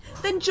music?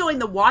 Then join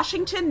the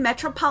Washington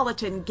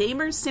Metropolitan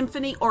Gamers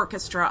Symphony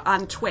Orchestra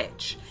on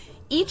Twitch.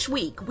 Each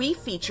week, we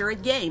feature a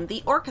game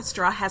the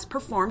orchestra has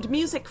performed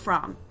music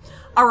from.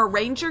 Our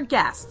arranger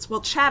guests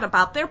will chat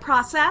about their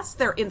process,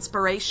 their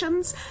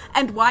inspirations,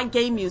 and why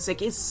game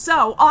music is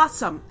so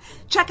awesome.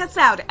 Check us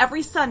out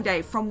every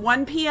Sunday from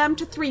 1 p.m.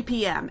 to 3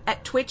 p.m.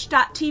 at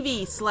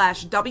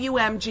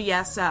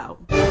twitch.tv/WMGSO.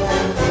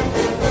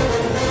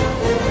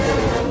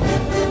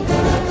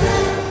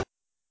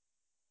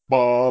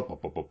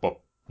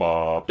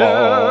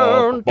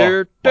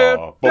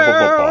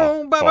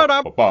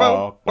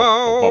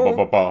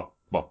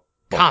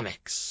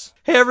 Comics.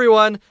 Hey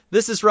everyone,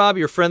 this is Rob,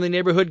 your friendly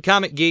neighborhood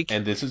comic geek.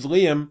 And this is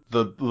Liam,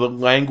 the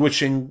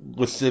languishing,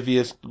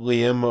 lascivious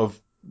Liam of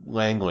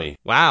Langley.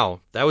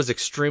 Wow, that was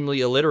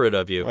extremely illiterate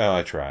of you. Well,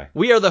 I try.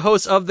 We are the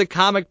hosts of The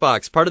Comic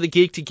Box, part of the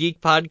Geek to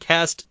Geek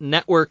podcast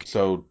network.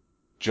 So,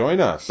 join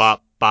us.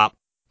 Bop, bop.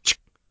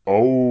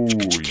 Oh,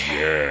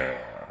 yeah.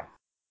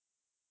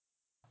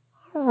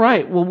 All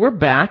right, well, we're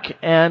back,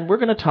 and we're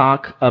going to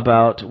talk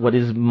about what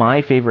is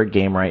my favorite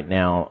game right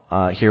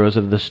now, Heroes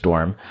of the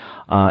Storm.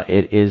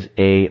 It is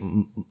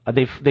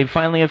they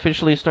finally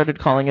officially started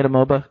calling it a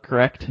MOBA,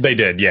 correct? They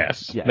did,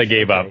 yes. They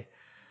gave up.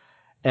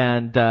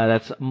 And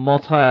that's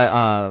multi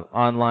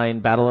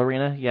online battle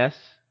arena, yes?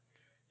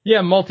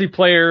 Yeah,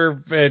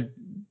 multiplayer,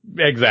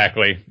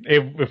 exactly.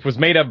 It was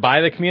made up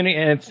by the community,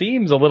 and it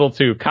seems a little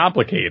too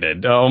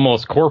complicated,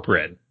 almost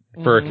corporate,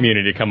 for a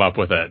community to come up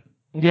with it.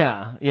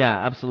 Yeah,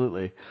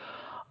 absolutely.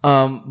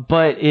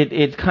 But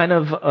it kind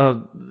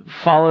of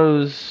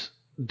follows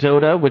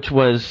Dota, which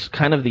was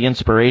kind of the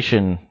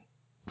inspiration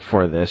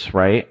for this,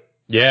 right?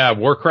 Yeah,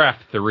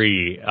 Warcraft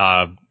 3.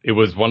 It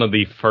was one of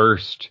the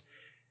first,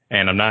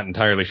 and I'm not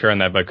entirely sure on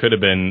that, but could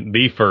have been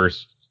the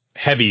first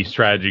heavy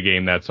strategy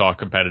game that saw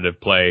competitive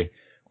play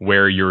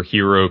where your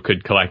hero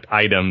could collect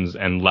items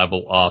and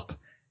level up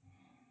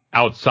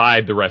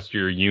outside the rest of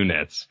your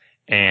units.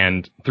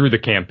 And through the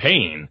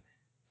campaign,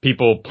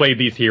 people played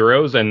these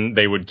heroes and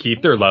they would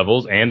keep their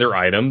levels and their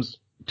items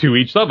to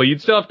each level.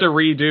 You'd still have to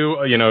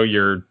redo,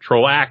 your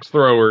troll axe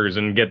throwers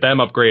and get them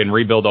upgraded and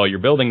rebuild all your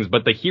buildings,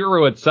 but the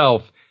hero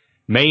itself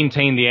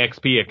maintained the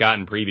XP it got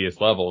in previous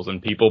levels,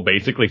 and people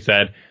basically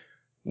said,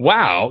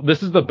 wow,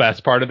 this is the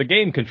best part of the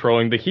game,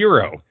 controlling the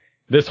hero.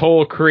 This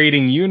whole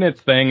creating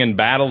units thing and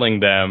battling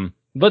them,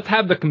 let's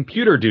have the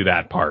computer do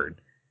that part.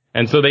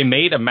 And so they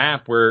made a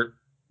map where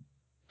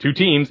 2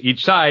 teams,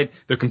 each side,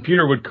 the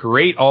computer would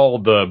create all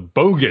the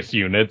bogus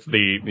units,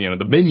 the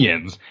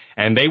minions,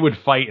 and they would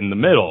fight in the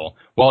middle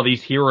while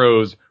these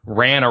heroes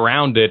ran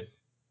around it,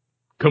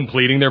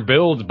 completing their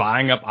builds,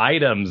 buying up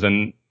items,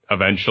 and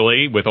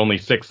eventually, with only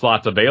 6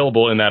 slots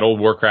available in that old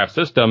Warcraft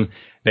system,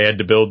 they had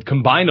to build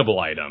combinable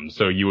items.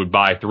 So you would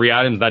buy 3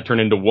 items that turn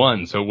into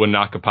 1, so it wouldn't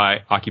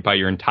occupy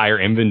your entire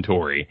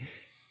inventory.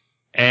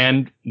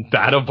 And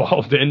that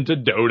evolved into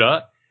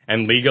Dota.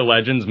 And League of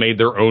Legends made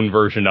their own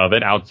version of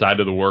it outside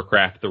of the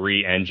Warcraft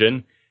 3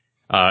 engine.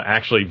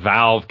 Actually,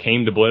 Valve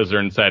came to Blizzard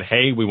and said,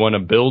 hey, we want to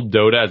build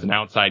Dota as an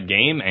outside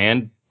game.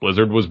 And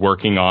Blizzard was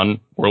working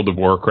on World of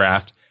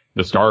Warcraft,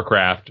 the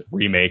StarCraft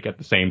remake at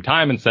the same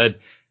time, and said,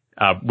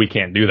 we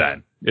can't do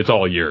that. It's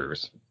all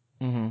yours.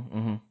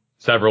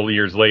 Several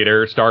years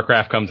later,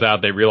 StarCraft comes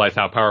out. They realize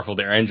how powerful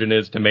their engine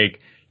is to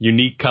make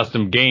unique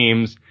custom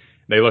games.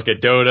 They look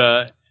at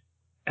Dota,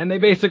 and they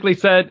basically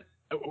said,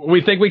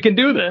 we think we can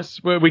do this.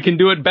 We can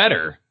do it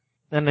better.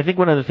 And I think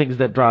one of the things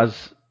that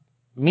draws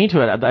me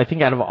to it, I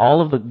think out of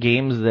all of the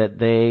games that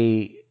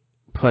they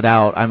put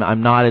out,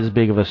 I'm not as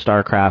big of a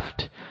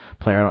StarCraft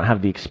player. I don't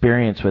have the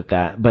experience with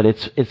that, but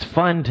it's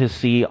fun to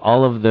see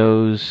all of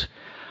those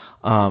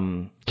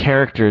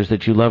characters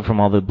that you love from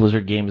all the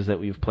Blizzard games that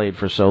we've played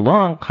for so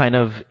long, kind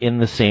of in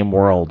the same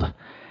world,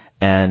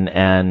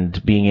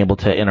 and being able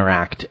to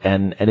interact,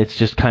 and it's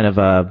just kind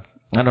of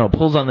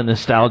pulls on the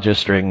nostalgia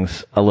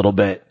strings a little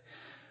bit.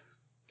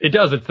 It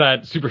does. It's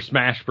that Super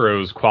Smash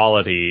Bros.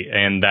 Quality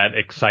and that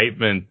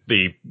excitement,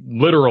 the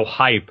literal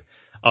hype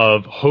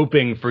of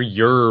hoping for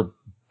your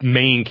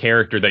main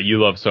character that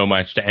you love so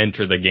much to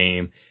enter the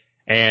game.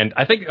 And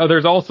I think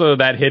there's also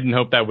that hidden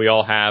hope that we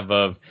all have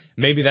of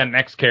maybe that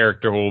next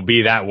character will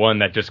be that one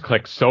that just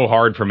clicks so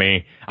hard for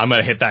me, I'm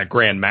going to hit that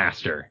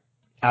Grandmaster.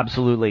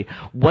 Absolutely.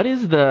 What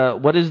is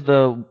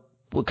the,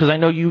 because I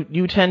know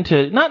you tend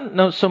to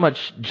not so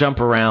much jump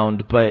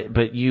around,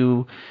 but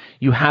you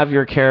have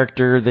your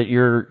character that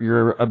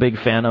you're a big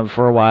fan of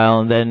for a while,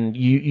 and then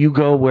you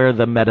go where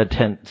the meta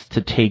tends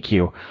to take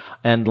you.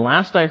 And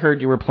last I heard,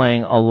 you were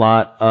playing a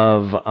lot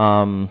of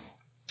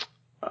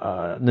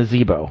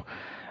Nazebo.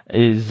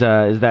 Is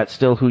that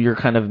still who you're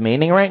kind of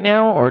maining right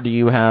now, or do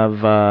you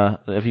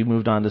have you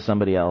moved on to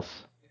somebody else?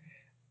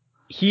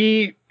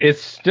 He is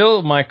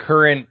still my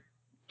current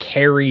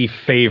carry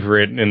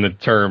favorite in the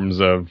terms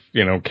of,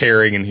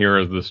 carrying in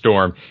Heroes of the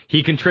Storm.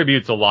 He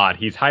contributes a lot.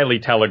 He's highly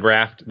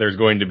telegraphed. There's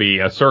going to be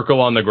a circle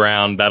on the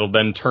ground that'll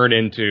then turn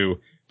into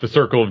the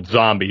circle of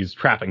zombies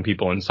trapping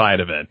people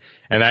inside of it.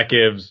 And that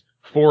gives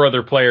 4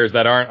 other players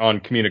that aren't on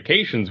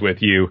communications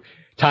with you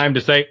time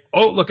to say,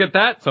 oh, look at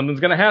that, something's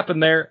going to happen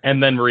there,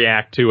 and then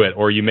react to it.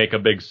 Or you make a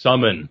big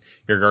summon,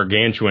 your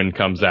Gargantuan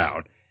comes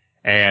out.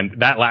 And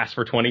that lasts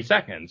for 20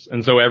 seconds.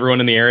 And so everyone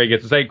in the area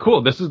gets to say,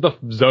 cool, this is the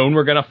zone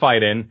we're going to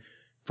fight in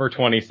for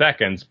 20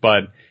 seconds.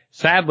 But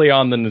sadly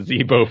on the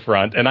Nazebo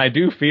front, and I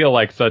do feel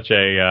like such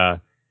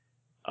a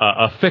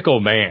fickle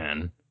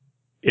man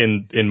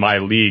in my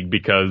league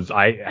because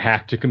I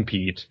have to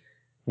compete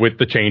with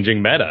the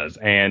changing metas.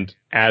 And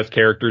as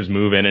characters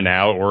move in and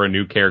out or a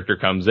new character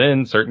comes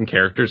in, certain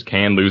characters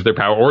can lose their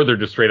power or they're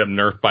just straight up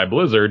nerfed by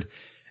Blizzard.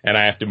 And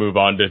I have to move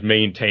on to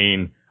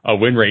maintain a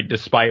win rate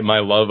despite my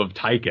love of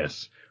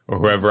Tychus or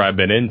whoever I've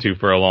been into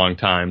for a long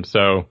time.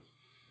 So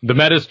the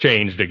meta's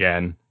changed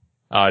again.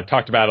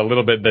 Talked about it a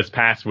little bit this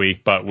past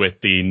week, but with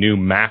the new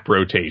map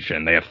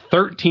rotation, they have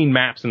 13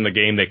 maps in the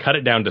game. They cut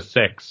it down to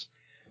 6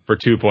 for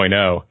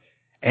 2.0.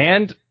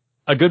 And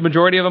a good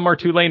majority of them are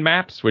 2-lane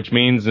maps, which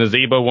means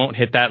Nazebo won't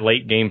hit that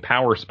late game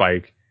power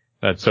spike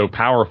that's so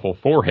powerful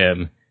for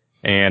him.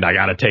 And I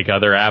got to take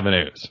other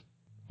avenues.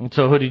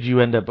 So who did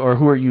you end up, or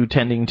who are you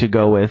tending to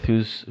go with?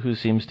 Who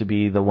seems to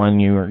be the one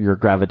you're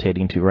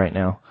gravitating to right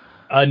now?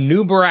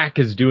 Nubarak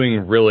is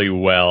doing really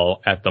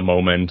well at the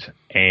moment,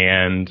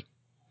 and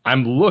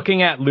I'm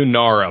looking at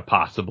Lunara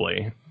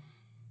possibly.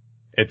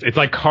 It's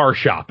like car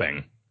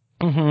shopping.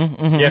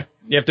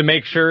 You have to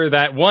make sure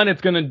that, one,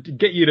 it's going to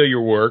get you to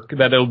your work,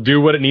 that it'll do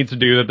what it needs to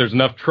do, that there's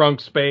enough trunk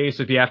space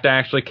if you have to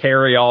actually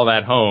carry all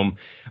that home.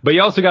 But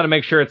you also got to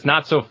make sure it's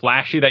not so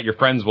flashy that your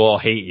friends will all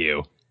hate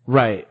you.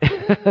 Right.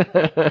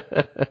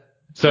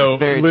 So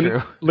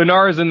true.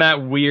 Lunara's in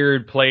that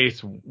weird place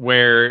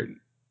where,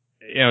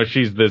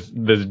 she's this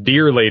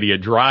deer lady, a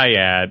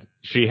dryad.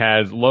 She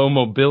has low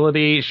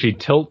mobility. She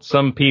tilts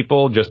some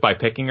people just by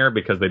picking her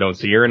because they don't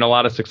see her in a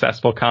lot of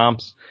successful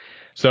comps.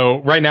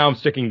 So right now I'm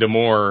sticking to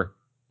more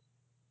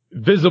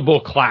visible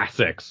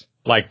classics,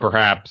 like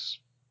perhaps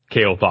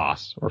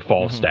Kael'thas or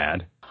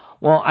Falstad.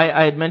 Well,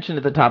 I had mentioned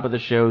at the top of the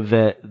show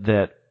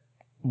that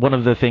one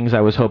of the things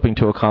I was hoping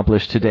to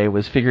accomplish today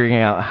was figuring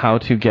out how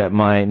to get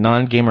my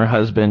non-gamer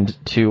husband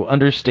to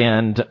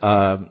understand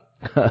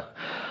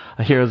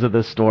Heroes of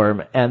the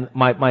Storm. And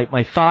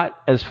my thought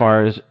as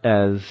far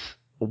as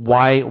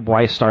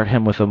why start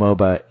him with a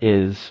MOBA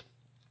is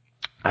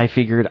I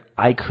figured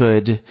I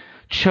could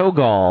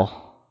Cho'Gall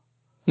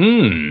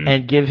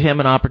and give him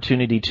an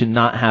opportunity to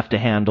not have to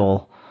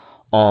handle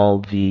all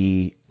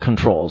the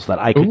controls, that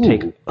I could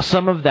take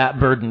some of that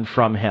burden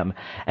from him.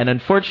 And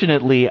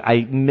unfortunately,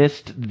 I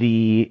missed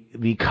the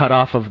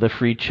cutoff of the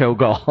free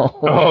Cho'Gall.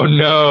 Oh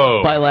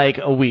no! By like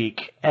a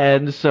week.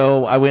 And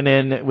so I went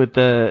in with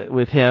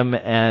him,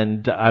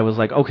 and I was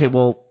like, okay,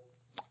 well,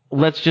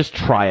 let's just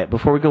try it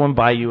before we go and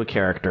buy you a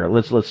character.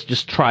 Let's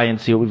just try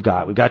and see what we've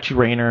got. We got you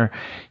Raynor.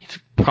 He's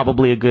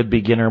probably a good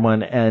beginner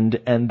one,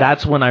 and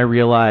that's when I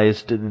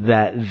realized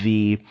that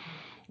the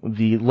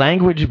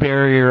language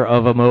barrier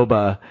of a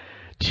MOBA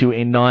to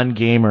a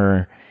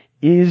non-gamer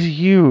is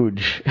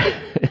huge.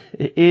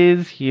 It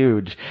is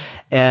huge.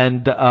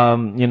 And press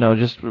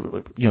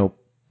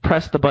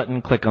the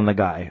button, click on the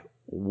guy.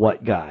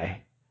 What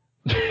guy?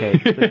 Okay,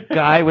 the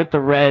guy with the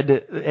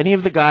red, any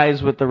of the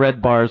guys with the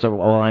red bars are,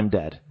 well, I'm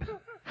dead.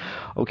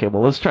 Okay,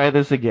 well, let's try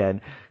this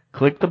again.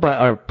 Click the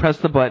button, or press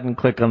the button,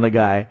 click on the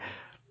guy.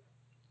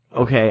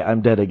 Okay,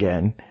 I'm dead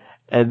again.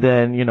 And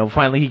then,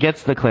 finally he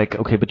gets the click.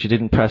 Okay, but you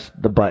didn't press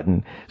the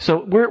button.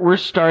 So we're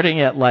starting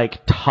at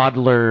like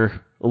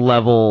toddler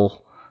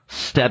level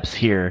steps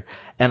here.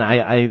 And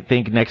I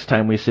think next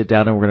time we sit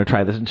down and we're going to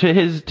try this. And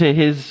to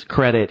his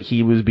credit,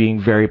 he was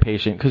being very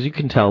patient, because you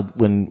can tell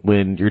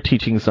when you're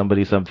teaching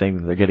somebody something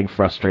that they're getting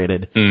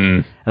frustrated.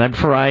 And I'm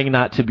trying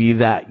not to be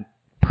that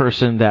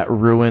person that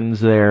ruins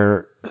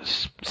their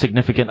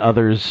significant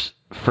other's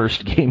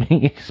first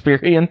gaming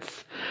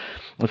experience.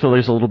 I feel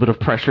there's a little bit of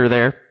pressure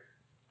there.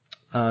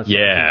 So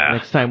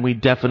next time we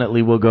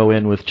definitely will go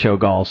in with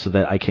Cho'Gall so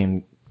that I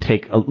can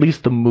take at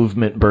least the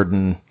movement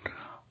burden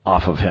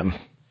off of him.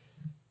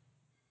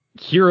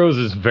 Heroes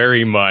is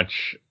very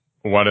much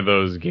one of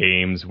those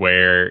games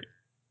where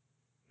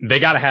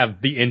they got to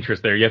have the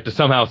interest there. You have to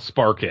somehow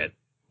spark it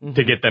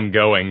to get them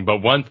going.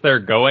 But once they're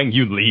going,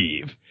 you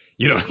leave.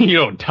 You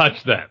don't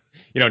touch them.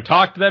 You don't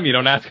talk to them. You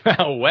don't ask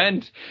how it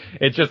went.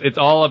 It's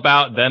all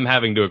about them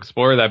having to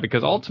explore that,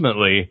 because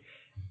ultimately,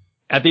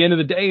 at the end of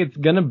the day, it's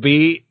going to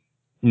be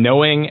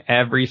knowing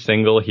every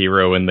single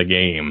hero in the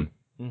game.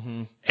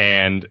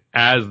 And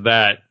as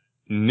that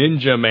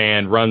ninja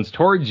man runs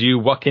towards you,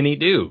 what can he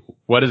do?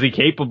 What is he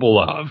capable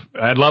of?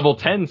 At level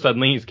 10,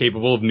 suddenly he's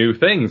capable of new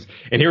things.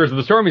 In Heroes of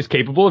the Storm, he's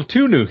capable of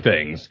 2 new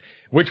things.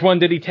 Which one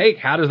did he take?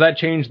 How does that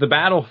change the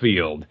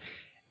battlefield?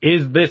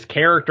 Is this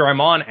character I'm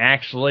on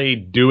actually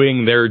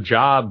doing their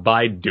job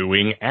by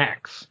doing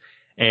X?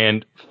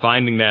 And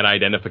finding that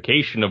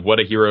identification of what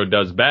a hero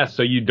does best,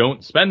 so you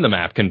don't spend the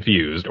map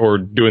confused or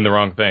doing the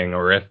wrong thing.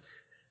 Or if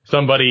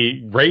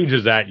somebody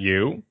rages at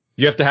you,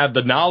 you have to have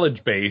the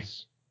knowledge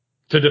base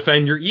to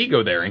defend your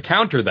ego there and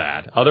counter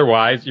that.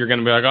 Otherwise, you're going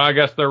to be like, oh, I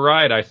guess they're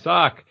right. I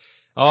suck.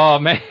 Oh,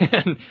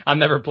 man, I'm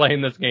never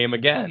playing this game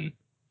again.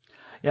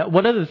 Yeah,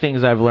 one of the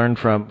things I've learned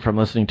from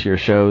listening to your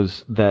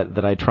shows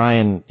that I try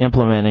and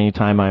implement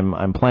anytime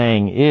I'm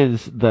playing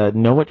is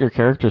know what your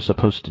character is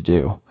supposed to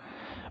do.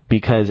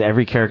 Because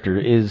every character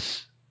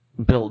is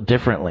built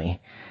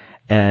differently.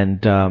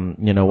 And,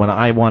 when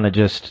I want to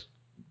just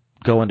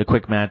go into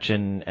quick match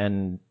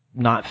and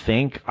not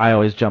think, I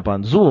always jump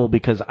on Zool,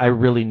 because I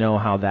really know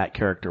how that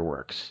character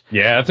works.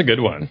 Yeah, that's a good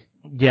one.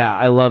 Yeah,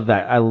 I love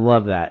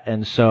that.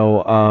 And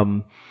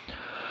so,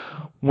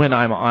 when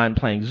I'm on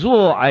playing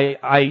Zool,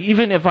 I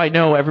even if I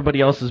know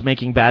everybody else is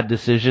making bad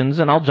decisions,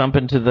 and I'll jump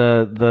into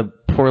the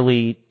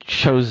poorly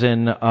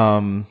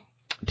chosen,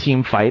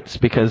 team fights,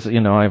 because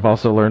I've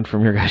also learned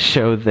from your guys'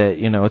 show that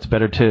it's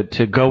better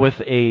to go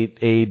with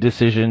a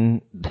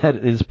decision that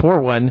is poor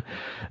one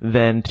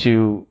than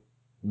to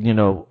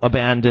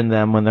abandon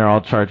them when they're all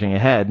charging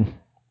ahead.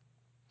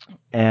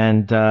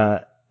 And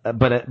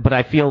but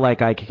I feel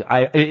like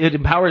it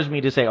empowers me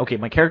to say, okay,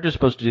 my character's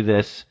supposed to do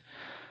this.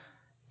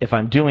 If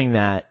I'm doing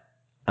that,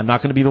 I'm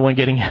not going to be the one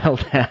getting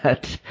yelled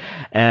at,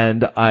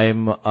 and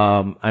I'm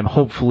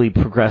hopefully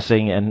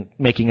progressing and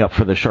making up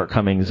for the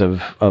shortcomings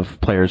of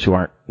players who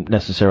aren't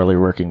necessarily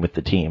working with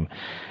the team.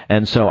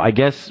 And so I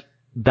guess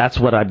that's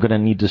what I'm going to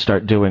need to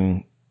start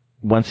doing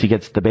once he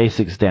gets the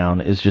basics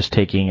down, is just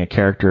taking a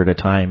character at a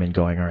time and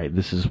going, all right,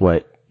 this is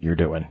what you're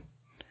doing.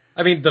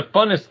 I mean, the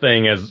funnest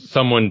thing as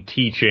someone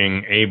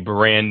teaching a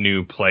brand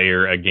new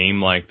player a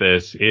game like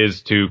this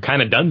is to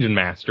kind of dungeon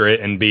master it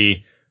and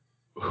be,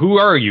 who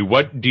are you?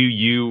 What do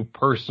you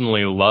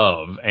personally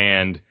love?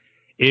 And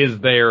is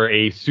there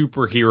a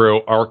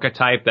superhero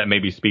archetype that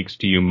maybe speaks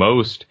to you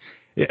most?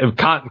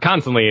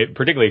 Constantly,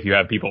 particularly if you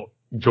have people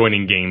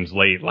joining games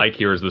late, like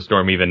Heroes of the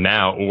Storm even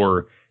now,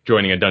 or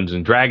joining a Dungeons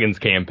and Dragons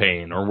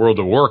campaign or World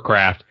of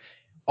Warcraft,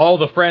 all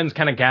the friends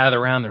kind of gather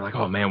around. They're like,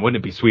 oh man,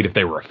 wouldn't it be sweet if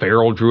they were a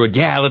feral druid?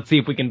 Yeah, let's see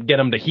if we can get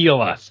them to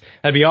heal us.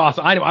 That'd be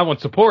awesome. I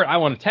want support. I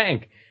want a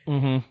tank.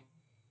 Mm-hmm.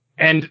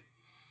 And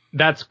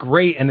that's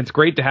great. And it's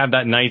great to have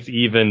that nice,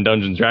 even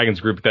Dungeons &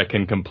 Dragons group that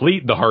can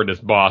complete the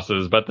hardest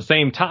bosses. But at the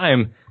same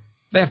time,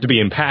 they have to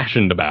be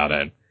impassioned about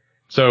it.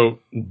 So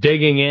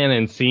digging in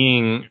and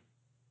seeing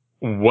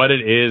what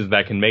it is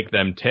that can make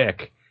them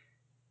tick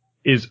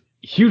is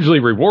hugely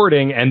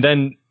rewarding, and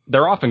then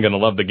they're often going to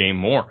love the game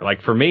more.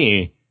 Like for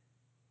me,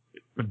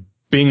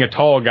 being a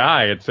tall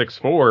guy at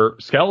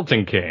 6'4",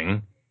 Skeleton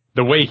King,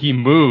 the way he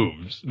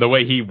moves, the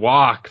way he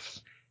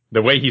walks,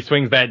 the way he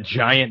swings that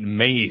giant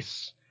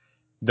mace,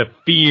 the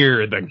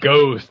fear, the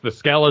ghost, the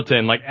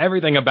skeleton, like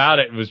everything about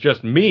it was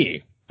just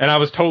me. And I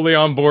was totally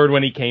on board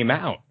when he came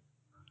out.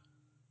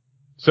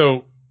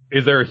 So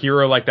is there a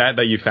hero like that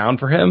you found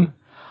for him?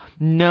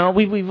 No,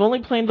 we've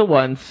only played the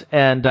once,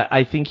 and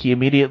I think he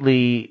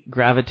immediately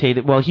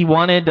gravitated. Well, he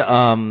wanted,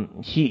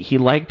 he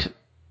liked,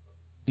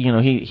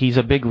 he's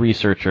a big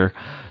researcher,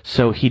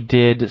 so he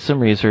did some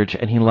research,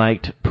 and he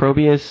liked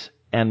Probius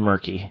and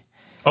Murky.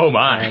 Oh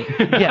my!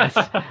 Yes,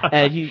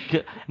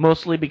 and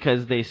mostly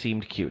because they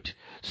seemed cute.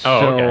 So,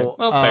 okay.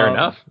 Well, fair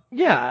enough.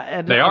 Yeah,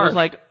 and they I are. was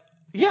like,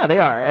 yeah, they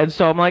are. And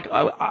so I'm like,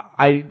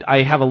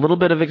 I have a little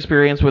bit of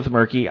experience with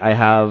Murky. I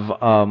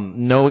have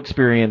no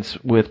experience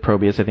with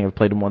Probius. I think I've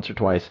played him once or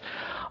twice.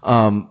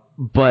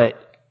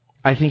 But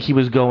I think he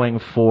was going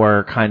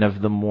for kind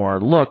of the more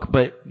look.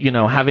 But,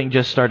 having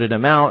just started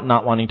him out,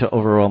 not wanting to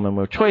overwhelm him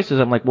with choices,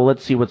 I'm like, well,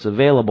 let's see what's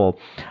available.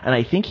 And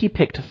I think he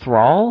picked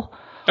Thrall.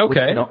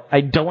 Okay. Which,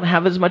 I don't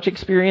have as much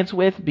experience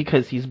with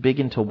because he's big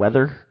into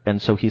weather,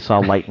 and so he saw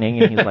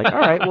lightning, and he's like, all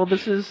right, well,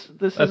 this is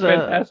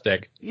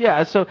fantastic.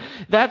 Yeah, so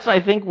that's, I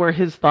think, where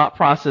his thought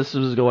process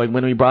was going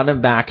when we brought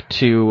him back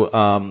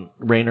to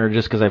Raynor,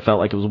 just because I felt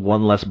like it was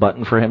one less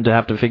button for him to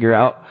have to figure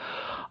out.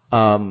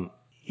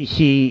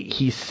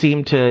 He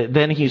seemed to,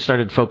 then he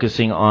started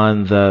focusing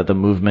on the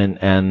movement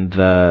and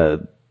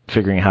the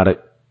figuring how to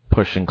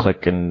push and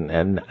click,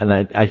 and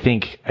I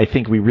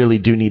think we really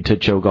do need to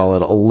cho'gall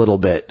it a little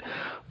bit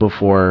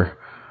before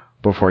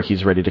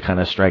he's ready to kind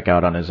of strike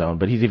out on his own.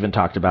 But he's even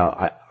talked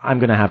about, I'm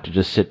going to have to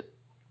just sit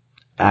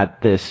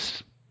at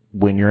this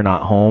when you're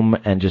not home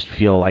and just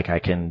feel like I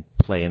can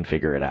play and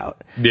figure it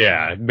out.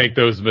 Yeah, make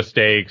those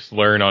mistakes,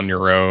 learn on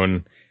your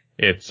own.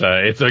 It's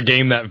a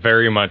game that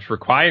very much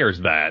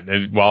requires that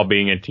while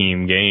being a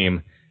team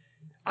game.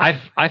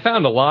 I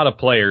found a lot of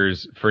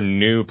players, for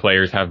new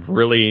players, have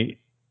really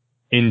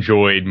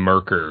enjoyed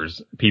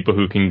Merkers, people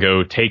who can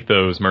go take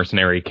those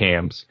mercenary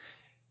camps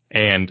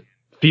and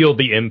feel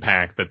the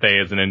impact that they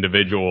as an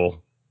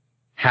individual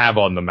have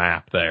on the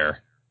map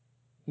there.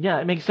 Yeah,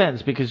 it makes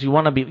sense because you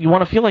want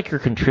to feel like you're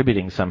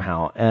contributing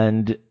somehow.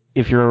 And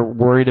if you're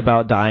worried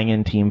about dying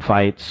in team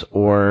fights,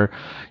 or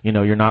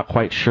you're not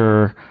quite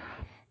sure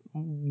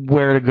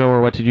where to go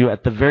or what to do,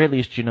 at the very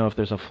least, if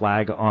there's a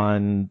flag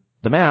on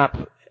the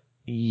map,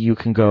 you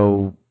can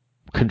go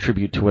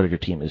contribute to what your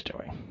team is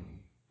doing.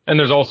 And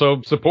there's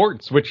also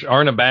supports, which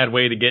aren't a bad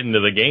way to get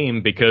into the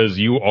game because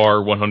you are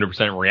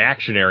 100%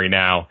 reactionary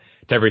now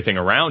to everything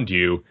around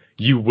you.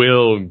 You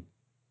will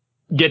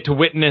get to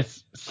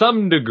witness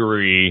some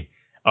degree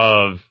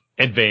of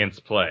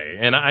advanced play.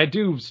 And I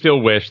do still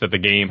wish that the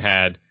game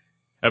had,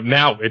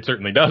 now it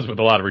certainly does with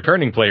a lot of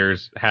returning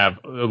players, have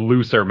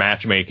looser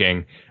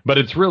matchmaking, but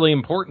it's really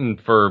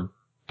important for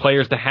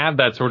players to have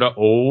that sort of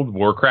old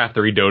Warcraft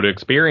 3 Dota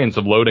experience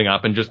of loading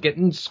up and just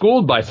getting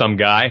schooled by some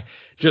guy,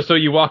 just so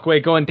you walk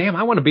away going, damn,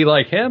 I want to be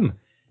like him.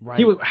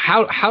 Right.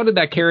 How did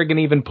that Kerrigan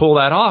even pull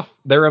that off?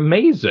 They're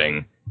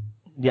amazing.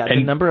 Yeah,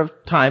 the number of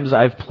times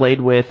I've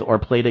played with or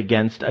played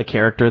against a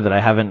character that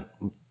I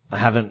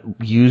haven't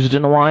used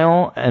in a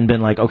while and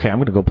been like, okay, I'm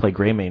going to go play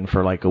Greymane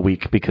for like a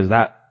week because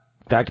that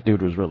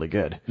dude was really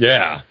good.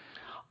 Yeah.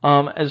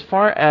 As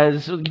far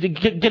as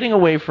getting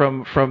away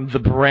from the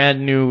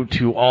brand new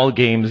to all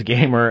games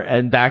gamer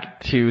and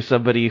back to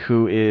somebody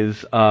who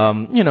is,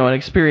 an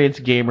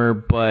experienced gamer,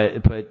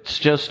 but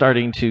just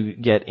starting to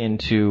get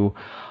into,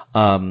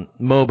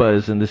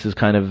 MOBAs, and this is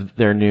kind of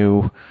their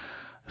new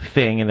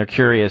thing, and they're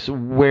curious,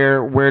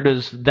 where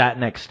does that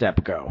next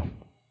step go?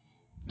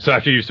 So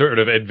after you sort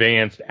of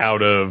advanced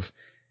out of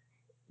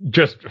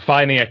just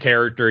finding a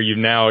character, you've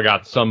now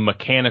got some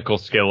mechanical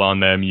skill on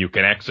them you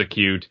can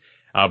execute,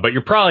 but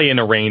you're probably in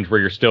a range where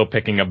you're still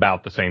picking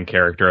about the same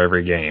character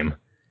every game.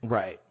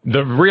 Right.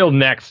 The real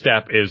next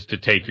step is to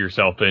take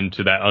yourself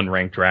into that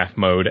unranked draft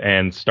mode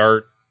and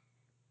start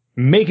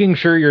making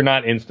sure you're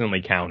not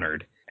instantly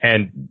countered.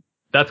 And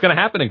that's going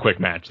to happen in Quick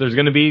Match. There's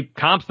going to be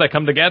comps that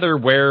come together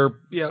where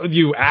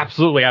you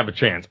absolutely have a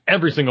chance.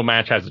 Every single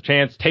match has a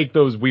chance. Take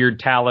those weird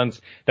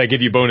talents that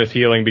give you bonus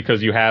healing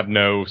because you have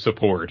no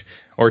support.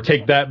 Or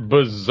take that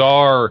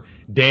bizarre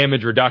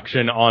damage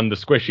reduction on the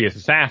squishiest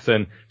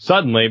assassin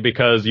suddenly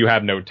because you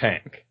have no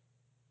tank.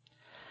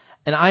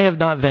 And I have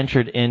not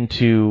ventured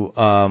into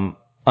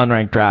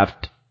unranked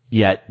draft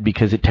yet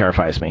because it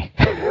terrifies me.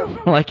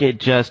 Like, it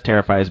just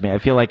terrifies me. I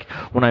feel like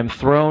when I'm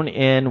thrown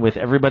in with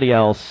everybody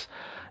else,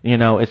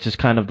 it's just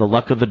kind of the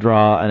luck of the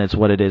draw, and it's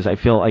what it is. I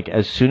feel like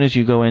as soon as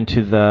you go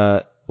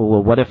into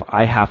well, what if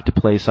I have to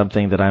play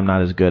something that I'm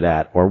not as good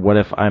at? Or what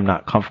if I'm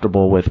not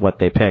comfortable with what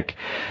they pick?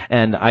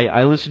 And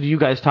I listen to you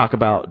guys talk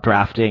about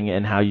drafting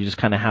and how you just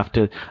kind of have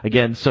to,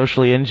 again,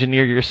 socially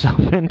engineer yourself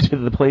into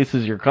the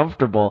places you're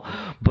comfortable.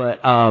 But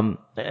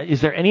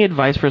is there any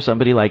advice for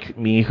somebody like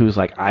me who's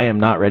like, I am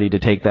not ready to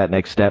take that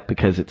next step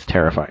because it's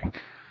terrifying?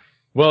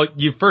 Well,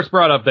 you first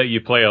brought up that you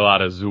play a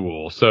lot of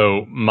Zool,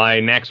 so my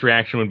next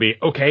reaction would be,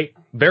 okay,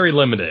 very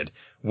limited.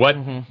 What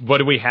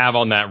do we have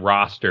on that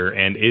roster,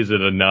 and is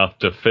it enough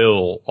to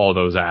fill all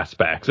those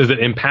aspects? Is it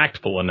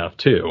impactful enough,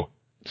 too?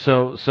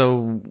 So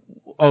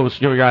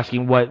you're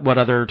asking what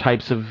other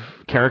types of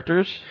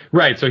characters?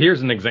 Right, so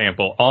here's an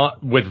example.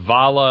 With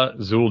Vala,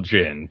 Zool,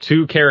 Jin,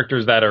 two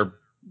characters that are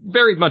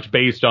very much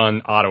based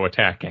on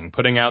auto-attacking,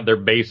 putting out their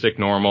basic,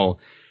 normal,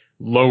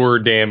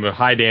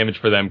 high damage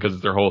for them because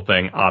it's their whole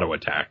thing,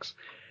 auto-attacks.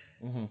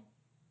 Mm-hmm.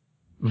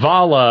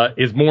 Vala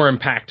is more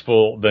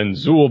impactful than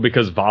Zool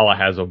because Vala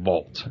has a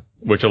Volt,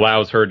 which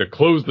allows her to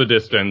close the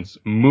distance,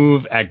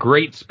 move at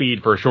great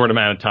speed for a short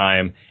amount of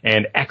time,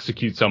 and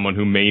execute someone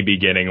who may be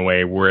getting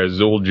away, whereas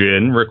Zool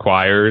Jin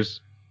requires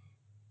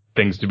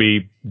things to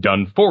be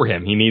done for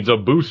him. He needs a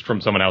boost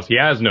from someone else. He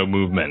has no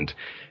movement,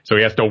 so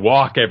he has to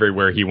walk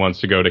everywhere he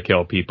wants to go to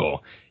kill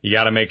people. You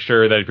gotta make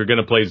sure that if you're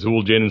gonna play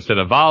Zool Jin instead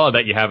of Vala,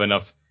 that you have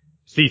enough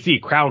CC,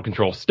 crowd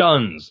control,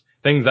 stuns,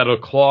 things that'll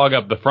clog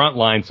up the front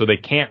line so they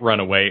can't run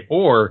away,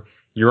 or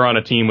you're on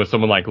a team with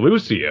someone like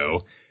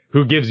Lucio,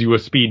 who gives you a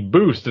speed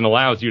boost and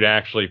allows you to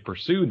actually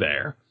pursue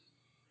there.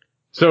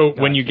 So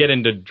when you get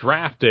into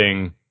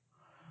drafting,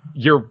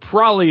 you're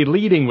probably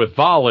leading with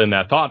Vala in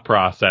that thought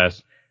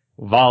process.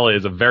 Vala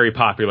is a very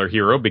popular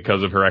hero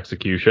because of her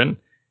execution.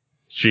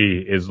 She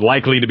is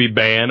likely to be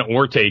banned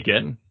or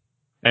taken.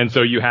 And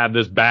so you have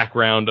this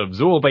background of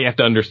Zool, but you have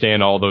to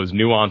understand all those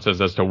nuances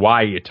as to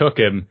why you took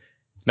him,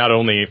 not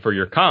only for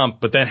your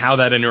comp, but then how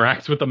that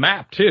interacts with the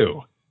map,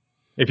 too.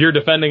 If you're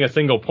defending a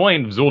single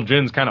point, Zool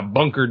Jin's kind of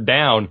bunkered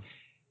down,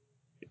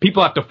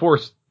 people have to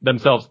force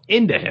themselves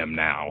into him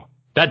now.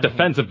 That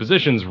defensive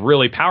position's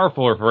really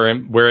powerful for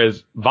him,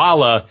 whereas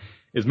Vala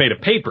is made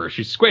of paper.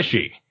 She's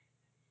squishy.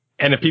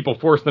 And if people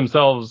force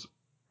themselves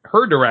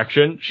her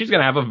direction, she's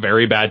going to have a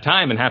very bad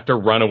time and have to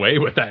run away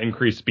with that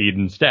increased speed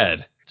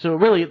instead. So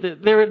really,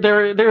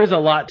 there is a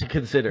lot to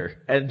consider,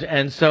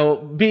 and so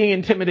being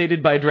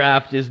intimidated by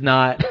draft is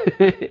not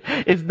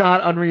is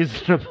not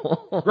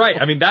unreasonable. Right.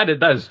 I mean, that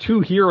is two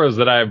heroes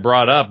that I've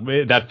brought up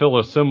that fill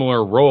a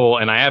similar role,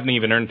 and I haven't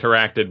even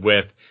interacted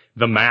with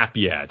the map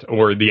yet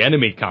or the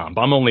enemy comp.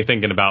 I'm only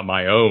thinking about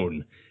my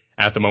own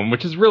at the moment,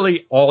 which is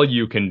really all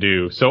you can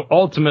do. So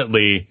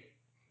ultimately,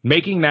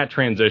 making that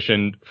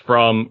transition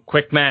from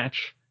quick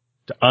match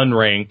to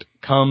unranked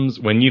comes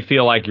when you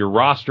feel like your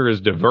roster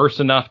is diverse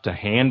enough to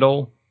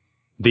handle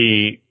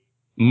the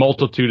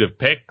multitude of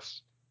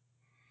picks.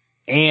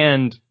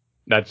 And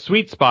that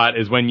sweet spot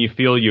is when you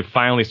feel you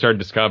finally start to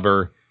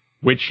discover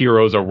which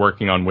heroes are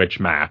working on which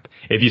map.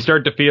 If you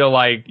start to feel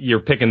like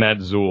you're picking that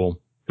Zool,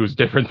 who's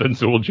different than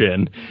Zool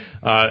Jin,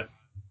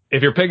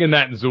 if you're picking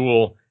that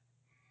Zool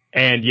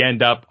and you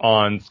end up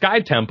on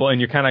Sky Temple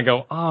and you kind of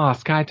go,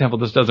 Sky Temple,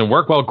 this doesn't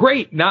work. Well,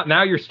 great.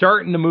 Now you're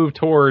starting to move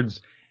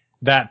towards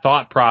that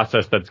thought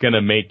process that's going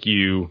to make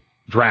you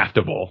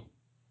draftable.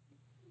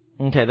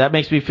 Okay, that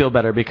makes me feel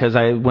better because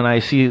when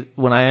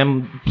I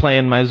am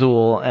playing my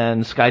Zool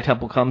and Sky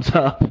Temple comes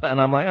up and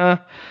I'm like,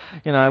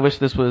 I wish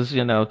this was,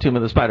 Tomb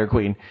of the Spider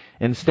Queen.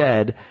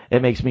 Instead,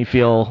 it makes me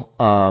feel,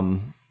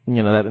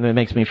 it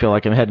makes me feel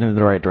like I'm heading in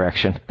the right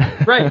direction.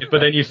 Right, but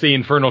then you see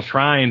Infernal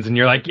Shrines and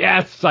you're like,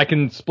 yes, I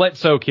can split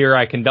soak here,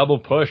 I can double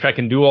push, I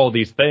can do all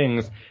these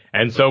things.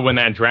 And so when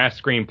that draft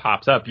screen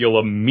pops up, you'll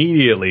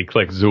immediately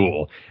click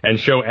Zool and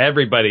show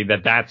everybody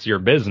that that's your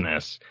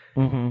business.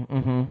 Mm-hmm,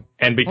 mm-hmm.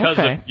 And because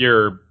of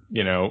your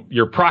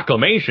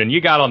proclamation, you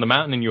got on the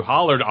mountain and you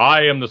hollered,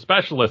 I am the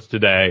specialist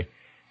today.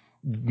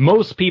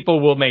 Most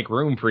people will make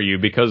room for you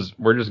because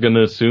we're just going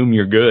to assume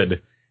you're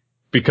good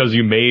because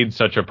you made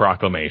such a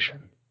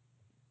proclamation.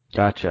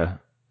 Gotcha.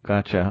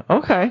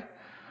 Okay.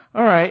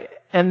 All right.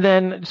 And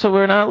then, so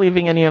we're not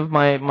leaving any of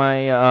my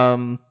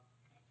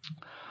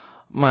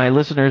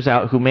listeners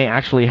out who may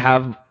actually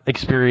have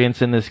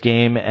experience in this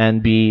game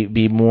and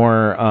be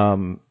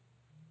more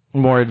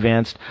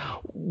advanced,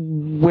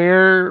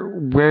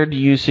 where do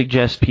you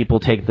suggest people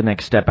take the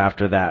next step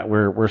after that?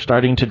 We're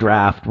starting to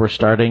draft. We're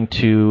starting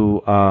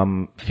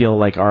to feel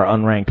like our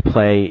unranked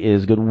play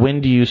is good.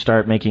 When do you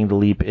start making the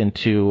leap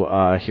into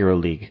Hero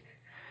League?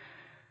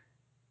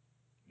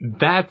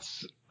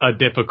 That's a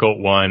difficult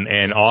one,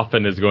 and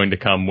often is going to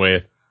come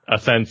with a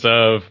sense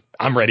of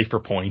I'm ready for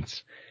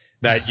points.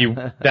 That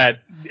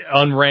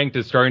unranked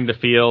is starting to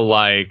feel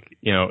like,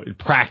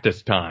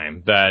 practice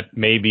time, that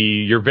maybe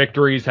your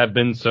victories have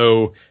been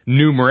so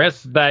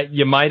numerous that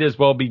you might as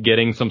well be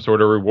getting some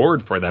sort of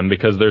reward for them,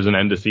 because there's an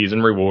end of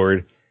season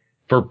reward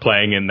for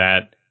playing in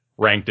that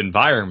ranked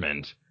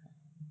environment.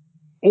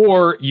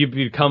 Or you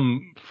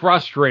become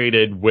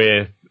frustrated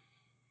with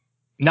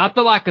not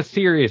the lack of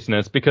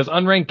seriousness, because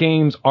unranked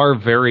games are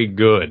very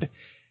good.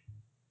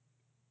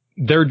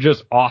 They're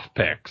just off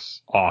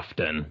picks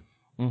often.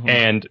 Mm-hmm.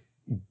 And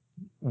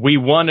we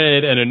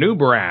wanted an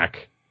Anubarak,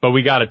 but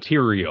we got a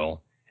Tyrael.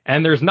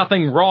 And there's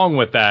nothing wrong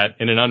with that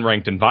in an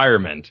unranked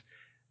environment.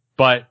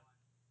 But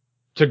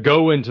to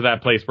go into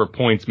that place where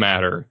points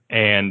matter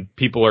and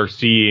people are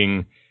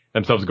seeing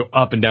themselves go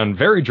up and down in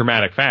very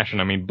dramatic fashion.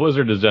 I mean,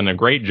 Blizzard has done a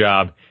great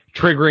job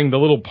triggering the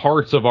little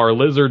parts of our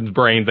lizard's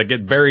brains that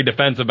get very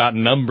defensive about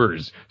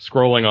numbers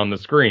scrolling on the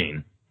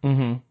screen.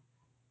 Mm-hmm.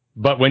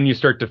 But when you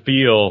start to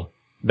feel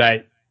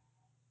that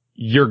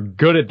you're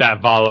good at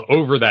that Vala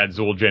over that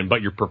Zul'jin,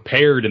 but you're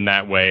prepared in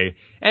that way,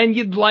 and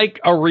you'd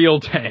like a real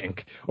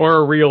tank or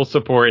a real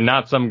support and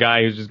not some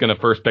guy who's just going to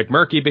first pick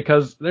Murky,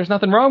 because there's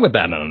nothing wrong with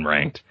that in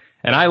unranked.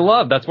 And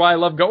that's why I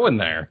love going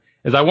there,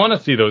 is I want to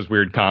see those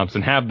weird comps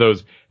and have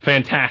those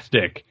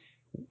fantastic,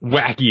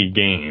 wacky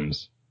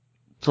games.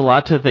 It's a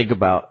lot to think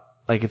about.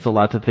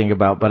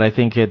 But I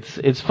think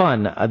it's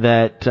fun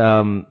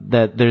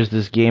that there's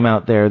this game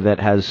out there that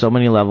has so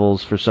many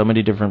levels for so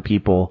many different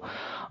people.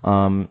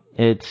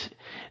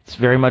 It's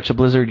very much a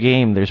Blizzard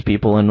game. There's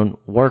people in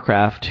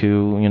Warcraft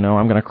who,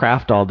 I'm going to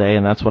craft all day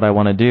and that's what I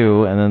want to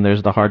do. And then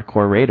there's the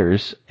hardcore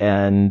raiders,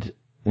 and,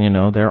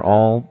 they're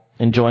all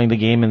enjoying the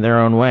game in their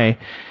own way.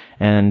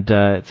 And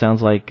it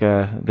sounds like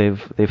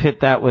they've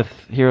hit that with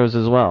Heroes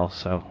as well.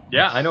 So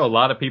yeah, I know a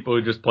lot of people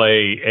who just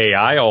play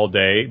AI all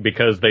day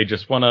because they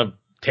just want to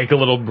take a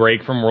little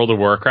break from World of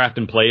Warcraft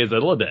and play as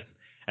Illidan,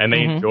 and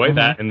they enjoy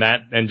that,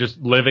 and just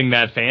living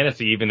that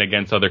fantasy even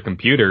against other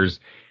computers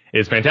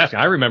is fantastic.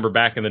 I remember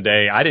back in the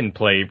day, I didn't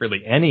play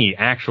really any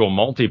actual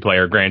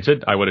multiplayer.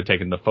 Granted, I would have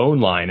taken the phone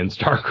line in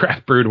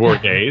StarCraft Brood War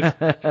days.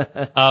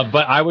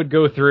 But I would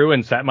go through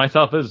and set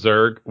myself as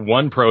Zerg,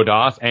 1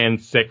 Protoss,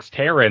 and 6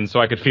 Terrans,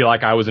 so I could feel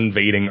like I was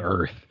invading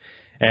Earth.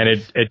 And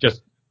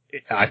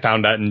I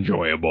found that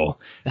enjoyable.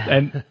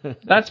 And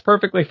that's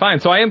perfectly fine.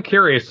 So I am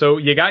curious. So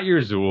you got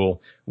your Zul.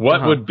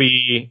 What would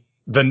be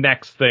the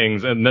next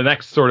things, and the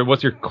next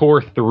what's your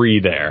core 3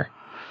 there?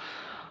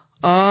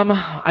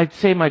 I'd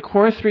say my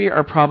core 3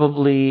 are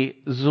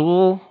probably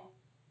Zul,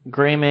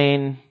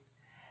 Greymane,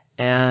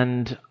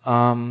 and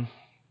I'm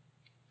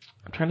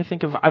trying to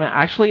think of. I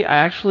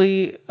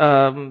actually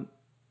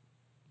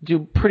do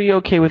pretty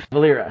okay with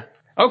Valeera.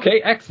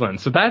 Okay,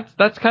 excellent. So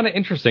that's kind of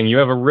interesting. You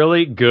have a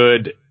really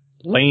good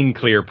lane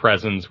clear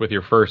presence with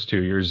your first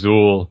 2, your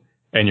Zul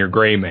and your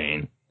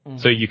Greymane. Mm-hmm.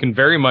 So you can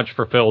very much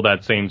fulfill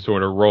that same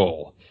sort of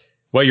role.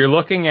 What you're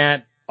looking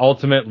at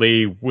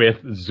ultimately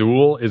with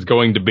Zul is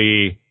going to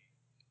be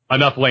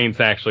enough lanes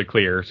to actually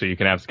clear so you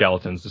can have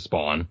skeletons to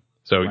spawn.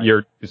 So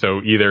right.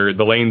 So either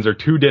the lanes are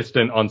too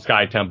distant on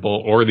Sky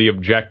Temple, or the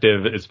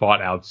objective is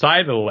fought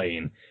outside of the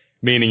lane,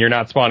 meaning you're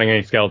not spawning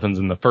any skeletons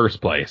in the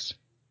first place.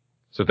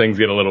 So things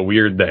get a little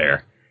weird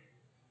there.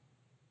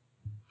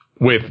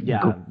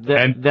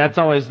 That's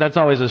always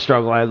a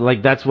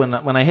struggle. That's when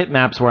I hit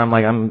maps where I'm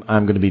like I'm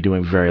going to be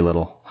doing very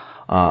little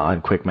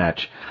on quick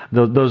match.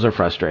 Those are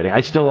frustrating.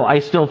 I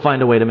still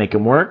find a way to make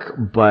them work,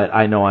 but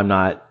I know I'm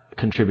not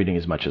contributing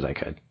as much as I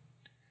could.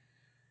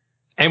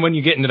 And when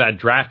you get into that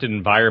drafted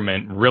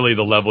environment, really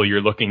the level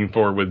you're looking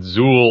for with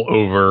Zul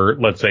over,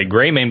 let's say,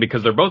 Greymane,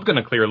 because they're both going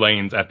to clear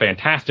lanes at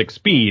fantastic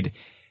speed,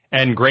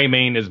 and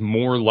Greymane is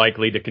more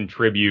likely to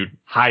contribute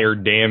higher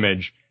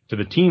damage to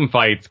the team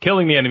fights,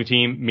 killing the enemy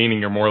team, meaning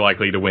you're more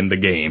likely to win the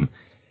game.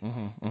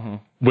 Mm-hmm,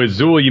 mm-hmm. With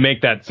Zul, you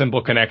make that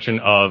simple connection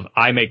of,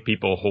 I make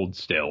people hold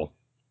still.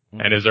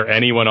 Mm-hmm. And is there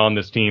anyone on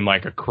this team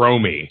like a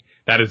Chromie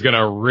that is going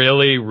to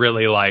really,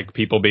 really like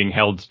people being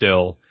held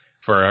still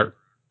for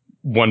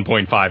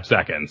 1.5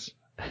 seconds?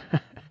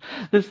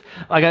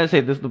 I gotta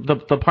say,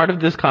 the part of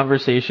this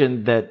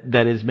conversation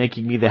that is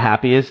making me the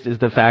happiest is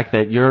the fact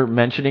that you're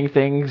mentioning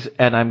things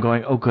and I'm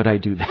going, oh good, I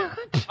do that.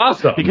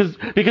 Awesome.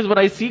 Because when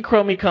I see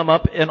Chromie come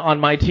up on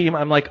my team,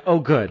 I'm like, oh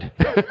good.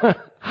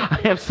 I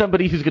have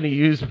somebody who's gonna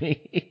use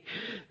me.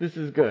 This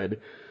is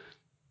good.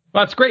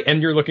 Well, that's great.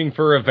 And you're looking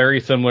for a very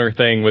similar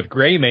thing with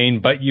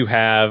Greymane, but you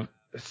have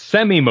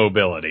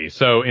semi-mobility.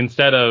 So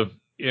instead of,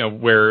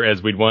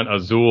 whereas we'd want a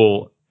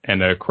Zul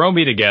and a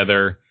Chromie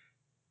together,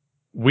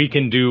 we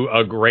can do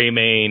a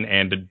Greymane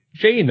and a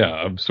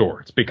Jaina of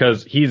sorts,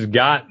 because he's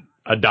got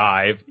a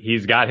dive,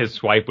 he's got his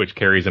swipe, which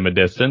carries him a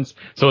distance.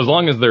 So as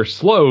long as they're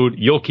slowed,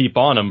 you'll keep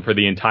on them for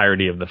the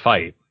entirety of the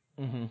fight.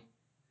 Mm-hmm.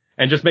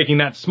 And just making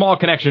that small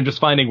connection,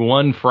 just finding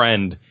one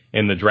friend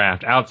in the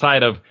draft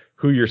outside of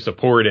who your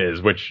support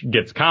is, which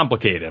gets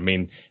complicated. I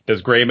mean,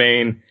 does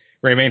Greymane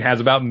has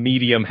about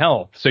medium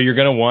health. So you're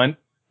going to want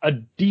a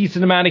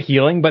decent amount of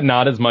healing, but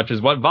not as much as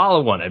what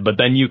Vala wanted. But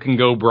then you can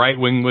go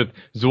Brightwing with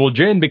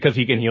Zul'jin because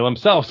he can heal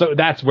himself. So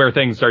that's where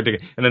things start to,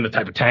 and then the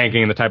type of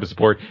tanking and the type of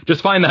support.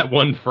 Just find that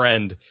one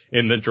friend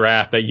in the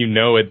draft that you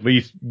know at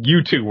least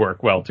you two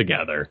work well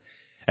together.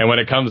 And when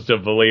it comes to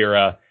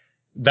Valeera,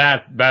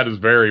 that is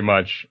very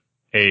much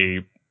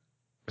a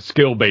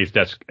skill-based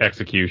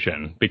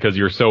execution because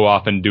you're so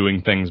often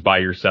doing things by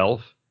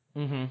yourself.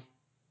 Mm-hmm.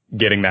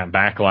 Getting that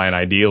backline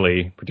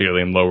ideally,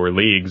 particularly in lower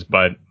leagues,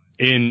 but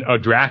in a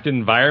draft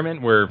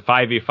environment where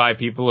 5v5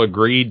 people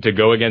agreed to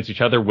go against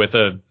each other with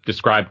a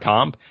described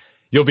comp,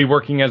 you'll be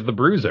working as the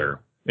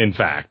bruiser, in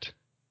fact.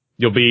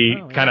 You'll be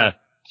kind of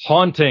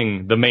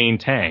haunting the main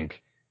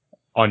tank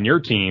on your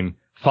team,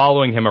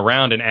 following him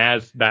around, and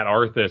as that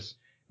Arthas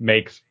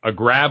makes a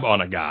grab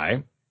on a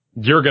guy,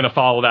 you're going to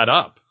follow that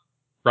up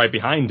right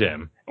behind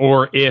him.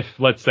 Or if,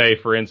 let's say,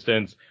 for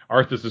instance,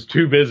 Arthas is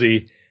too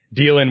busy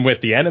dealing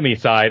with the enemy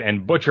side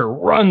and Butcher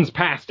runs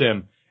past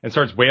him and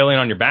starts wailing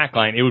on your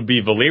backline, it would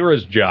be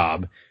Valeera's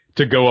job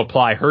to go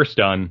apply her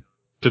stun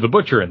to the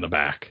Butcher in the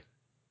back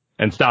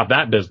and stop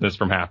that business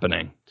from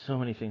happening. So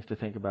many things to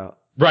think about.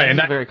 Right. It's and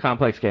a very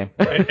complex game.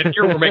 and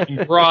here we're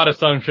making broad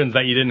assumptions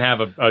that you didn't have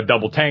a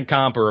double tank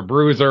comp or a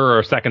bruiser or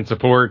a second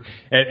support.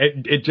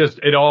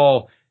 It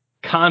all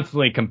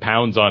constantly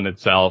compounds on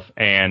itself.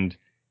 And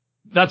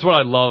that's what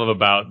I love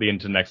about the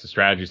Into Nexus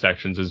strategy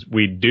sections is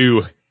we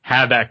do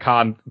have that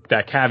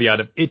caveat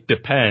of it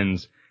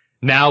depends.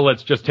 Now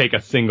let's just take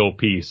a single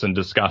piece and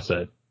discuss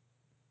it.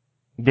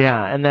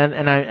 Yeah,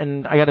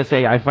 and I gotta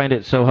say, I find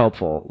it so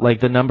helpful. Like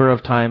the number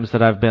of times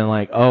that I've been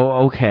like,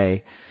 oh,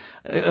 okay.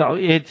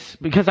 It's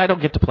because I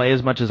don't get to play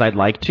as much as I'd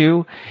like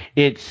to.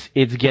 It's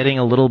getting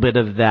a little bit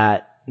of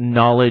that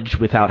knowledge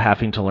without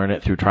having to learn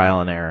it through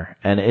trial and error.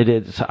 And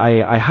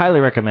I highly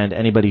recommend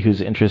anybody who's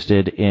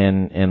interested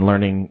in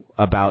learning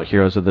about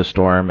Heroes of the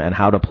Storm and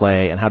how to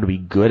play and how to be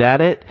good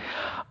at it,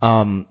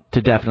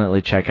 to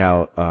definitely check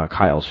out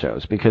Kyle's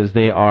shows because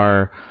they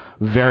are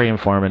very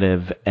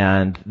informative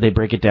and they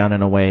break it down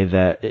in a way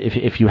that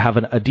if you have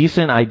a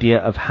decent idea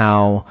of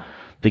how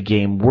the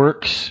game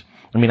works,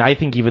 I mean, I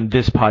think even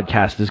this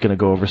podcast is going to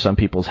go over some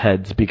people's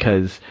heads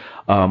because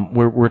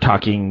we're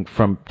talking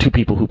from two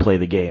people who play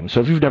the game. So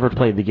if you've never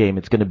played the game,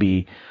 it's going to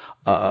be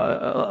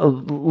a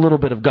little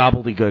bit of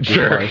gobbledygook as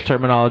far as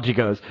terminology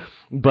goes.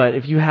 But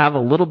if you have a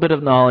little bit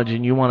of knowledge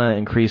and you want to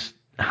increase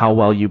how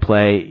well you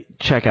play,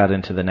 check out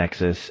Into the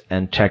Nexus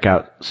and check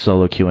out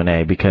Solo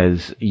Q&A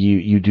because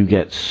you do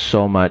get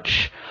so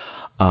much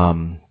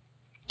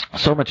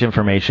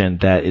information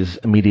that is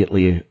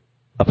immediately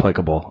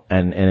applicable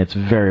and it's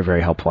very,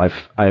 very helpful.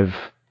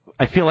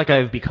 I feel like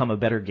I've become a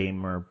better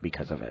gamer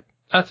because of it.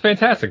 That's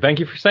fantastic. Thank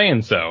you for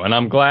saying so. And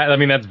I'm glad. I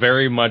mean, that's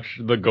very much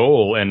the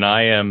goal. And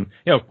I am,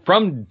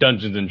 from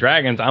Dungeons and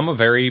Dragons, I'm a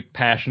very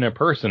passionate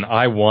person.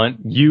 I want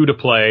you to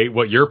play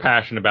what you're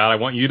passionate about. I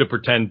want you to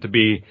pretend to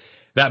be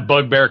that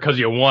bugbear because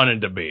you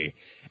wanted to be.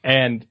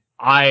 And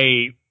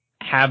I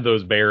have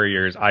those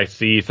barriers. I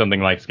see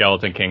something like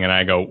Skeleton King and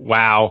I go,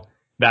 wow,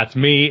 that's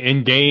me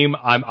in game.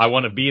 I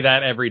want to be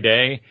that every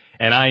day.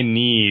 And I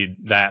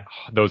need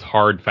those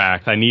hard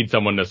facts. I need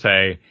someone to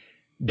say,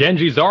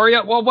 Genji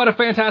Zarya, well, what a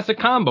fantastic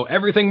combo.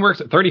 Everything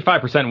works at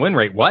 35% win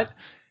rate. What?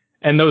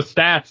 And those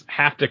stats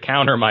have to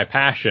counter my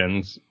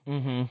passions.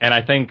 Mm-hmm. And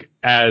I think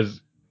as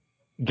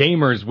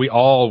gamers, we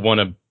all want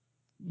to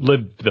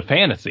live the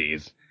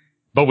fantasies,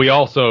 but we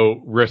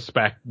also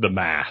respect the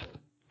math,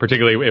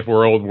 particularly if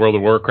we're old World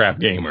of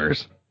Warcraft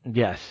gamers.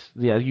 Yes.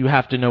 Yeah, you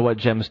have to know what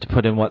gems to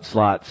put in what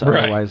slots.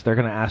 Otherwise, they're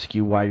going to ask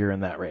you why you're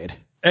in that raid.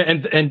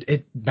 And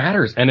it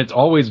matters. And it's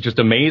always just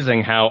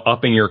amazing how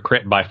upping your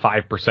crit by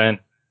 5%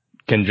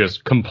 can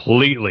just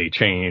completely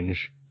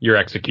change your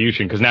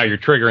execution because now you're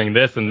triggering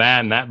this and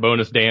that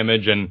bonus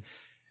damage and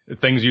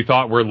things you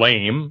thought were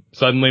lame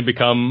suddenly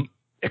become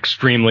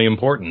extremely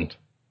important.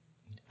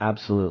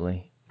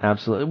 Absolutely.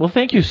 Well,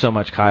 thank you so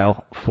much,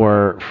 Kyle,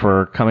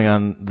 for coming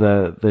on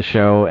the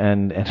show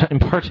and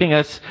imparting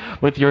us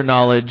with your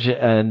knowledge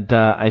and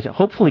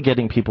hopefully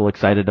getting people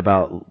excited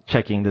about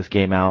checking this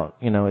game out.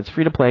 It's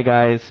free to play,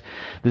 guys.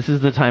 This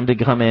is the time to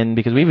come in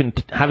because we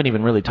haven't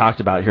even really talked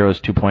about Heroes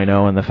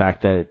 2.0 and the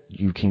fact that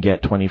you can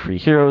get 20 free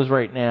heroes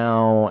right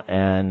now.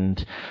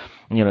 And,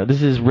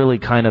 this is really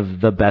kind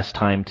of the best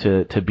time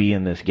to be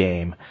in this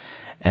game.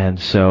 And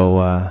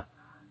so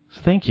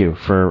thank you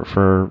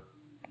for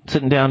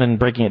sitting down and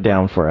breaking it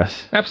down for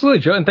us. Absolutely,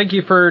 Joe, and thank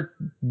you for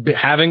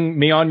having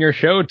me on your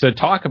show to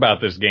talk about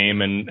this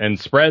game and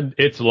spread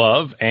its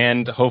love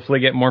and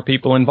hopefully get more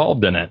people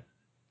involved in it.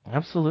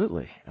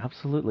 Absolutely.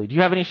 Do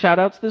you have any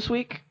shout-outs this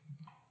week?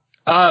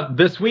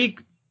 This week,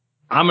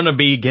 I'm going to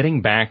be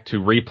getting back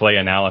to replay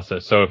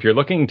analysis. So if you're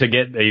looking to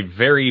get a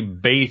very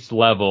base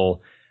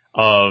level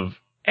of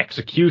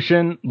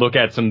execution, look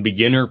at some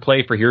beginner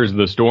play for Heroes of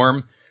the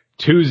Storm,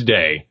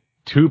 Tuesday,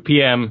 2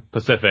 p.m.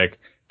 Pacific,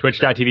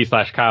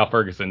 twitch.tv/Kyle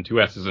Fergusson,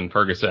 2 S's in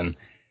Ferguson.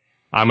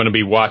 I'm going to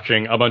be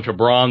watching a bunch of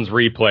bronze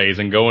replays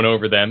and going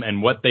over them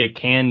and what they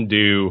can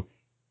do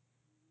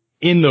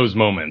in those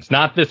moments.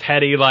 Not this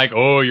heady, like,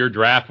 oh, your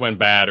draft went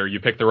bad or you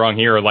picked the wrong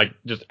hero. Like,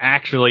 just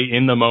actually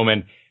in the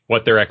moment,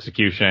 what their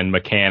execution and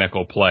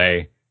mechanical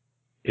play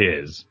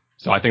is.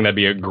 So I think that'd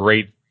be a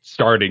great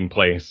starting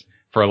place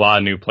for a lot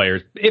of new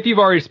players. If you've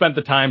already spent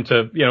the time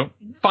to,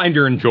 find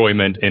your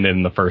enjoyment in it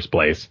in the first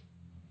place.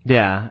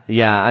 Yeah.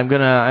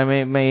 I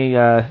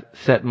may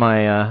set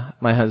my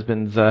my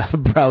husband's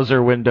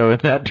browser window in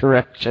that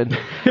direction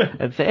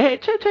and say, hey,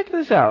 check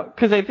this out.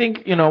 Because I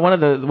think one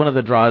of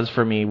the draws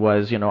for me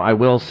was I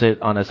will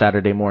sit on a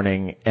Saturday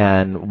morning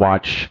and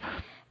watch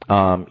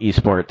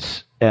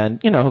esports,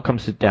 and who come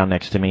sit down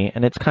next to me,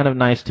 and it's kind of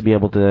nice to be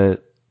able to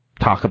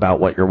talk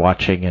about what you're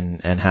watching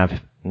and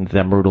have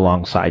them root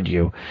alongside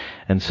you.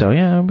 And so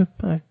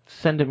I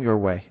send them your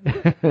way.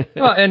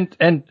 Well,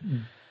 and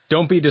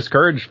don't be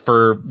discouraged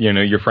for,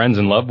 your friends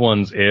and loved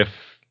ones if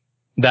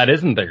that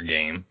isn't their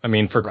game. I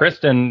mean, for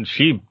Kristen,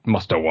 she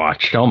must have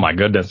watched, oh my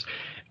goodness,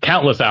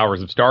 countless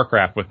hours of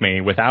StarCraft with me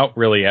without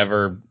really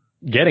ever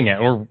getting it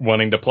or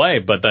wanting to play.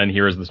 But then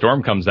Heroes of the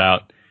Storm comes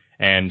out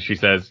and she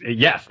says,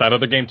 yes, that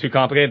other game too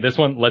complicated. This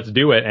one, let's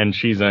do it. And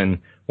she's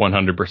in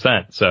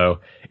 100%.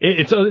 So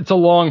it's a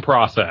long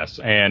process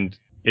and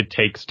it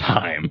takes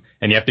time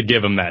and you have to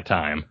give them that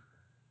time.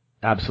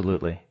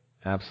 Absolutely.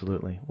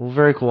 Well,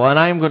 very cool. And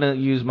I'm going to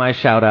use my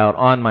shout out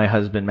on my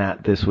husband,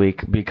 Matt, this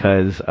week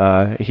because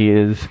he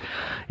is,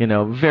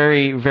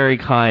 very, very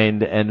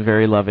kind and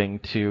very loving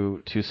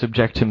to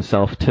subject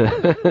himself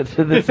to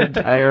this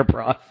entire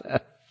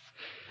process.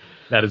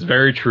 That is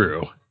very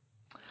true.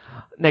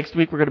 Next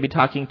week, we're going to be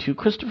talking to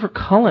Christopher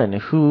Cullen,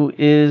 who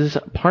is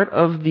part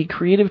of the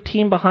creative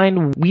team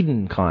behind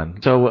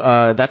WhedonCon.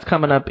 So that's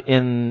coming up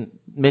in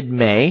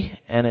mid-May,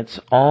 and it's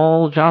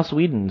all Joss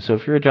Whedon. So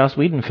if you're a Joss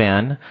Whedon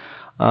fan,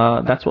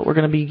 that's what we're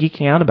going to be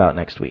geeking out about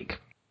next week.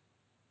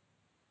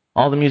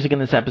 All the music in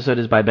this episode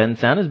is by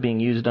Bensound, is being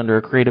used under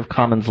a Creative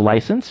Commons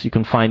license. You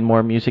can find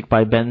more music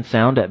by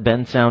Bensound at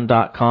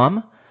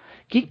bensound.com.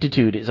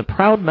 Geektitude is a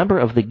proud member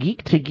of the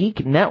Geek to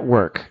Geek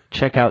Network.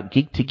 Check out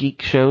Geek to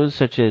Geek shows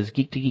such as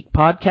Geek to Geek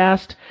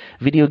Podcast,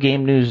 Video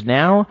Game News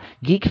Now,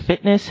 Geek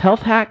Fitness,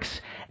 Health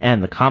Hacks,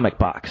 and The Comic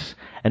Box.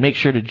 And make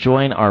sure to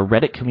join our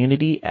Reddit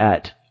community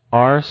at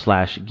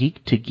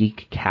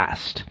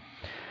r/geek2geekcast.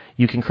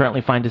 You can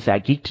currently find us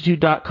at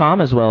geektitude.com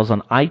as well as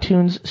on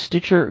iTunes,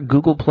 Stitcher,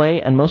 Google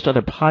Play, and most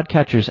other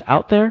podcatchers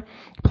out there.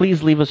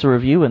 Please leave us a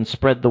review and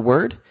spread the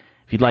word.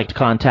 If you'd like to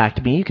contact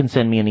me, you can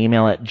send me an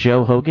email at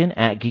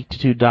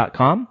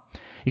joehogan@geektitude.com.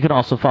 You can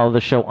also follow the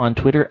show on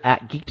Twitter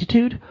at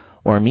Geektitude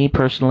or me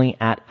personally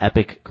at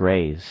Epic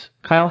Grays.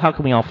 Kyle, how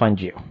can we all find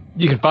you?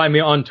 You can find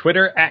me on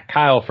Twitter at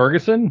Kyle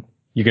Fergusson.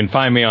 You can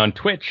find me on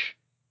Twitch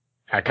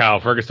at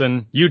Kyle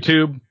Fergusson.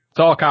 YouTube, it's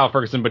all Kyle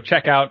Fergusson, but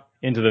check out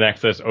Into the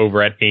Nexus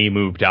over at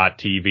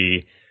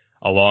amove.tv,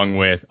 along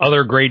with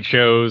other great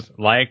shows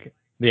like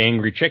The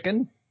Angry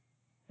Chicken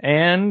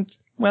and,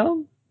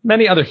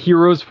 many other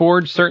Heroes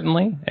Forge,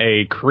 certainly,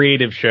 a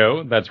creative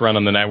show that's run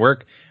on the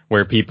network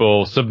where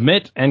people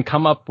submit and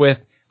come up with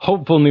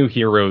hopeful new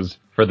heroes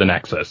for the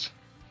Nexus.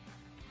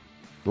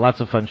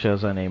 Lots of fun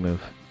shows on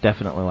amove.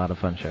 Definitely a lot of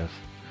fun shows.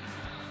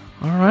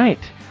 All right.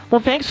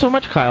 Well, thanks so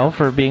much, Kyle,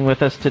 for being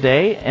with us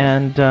today.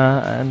 And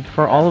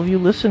for all of you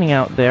listening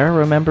out there,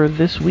 remember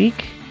this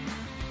week,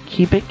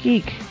 keep it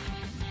geek.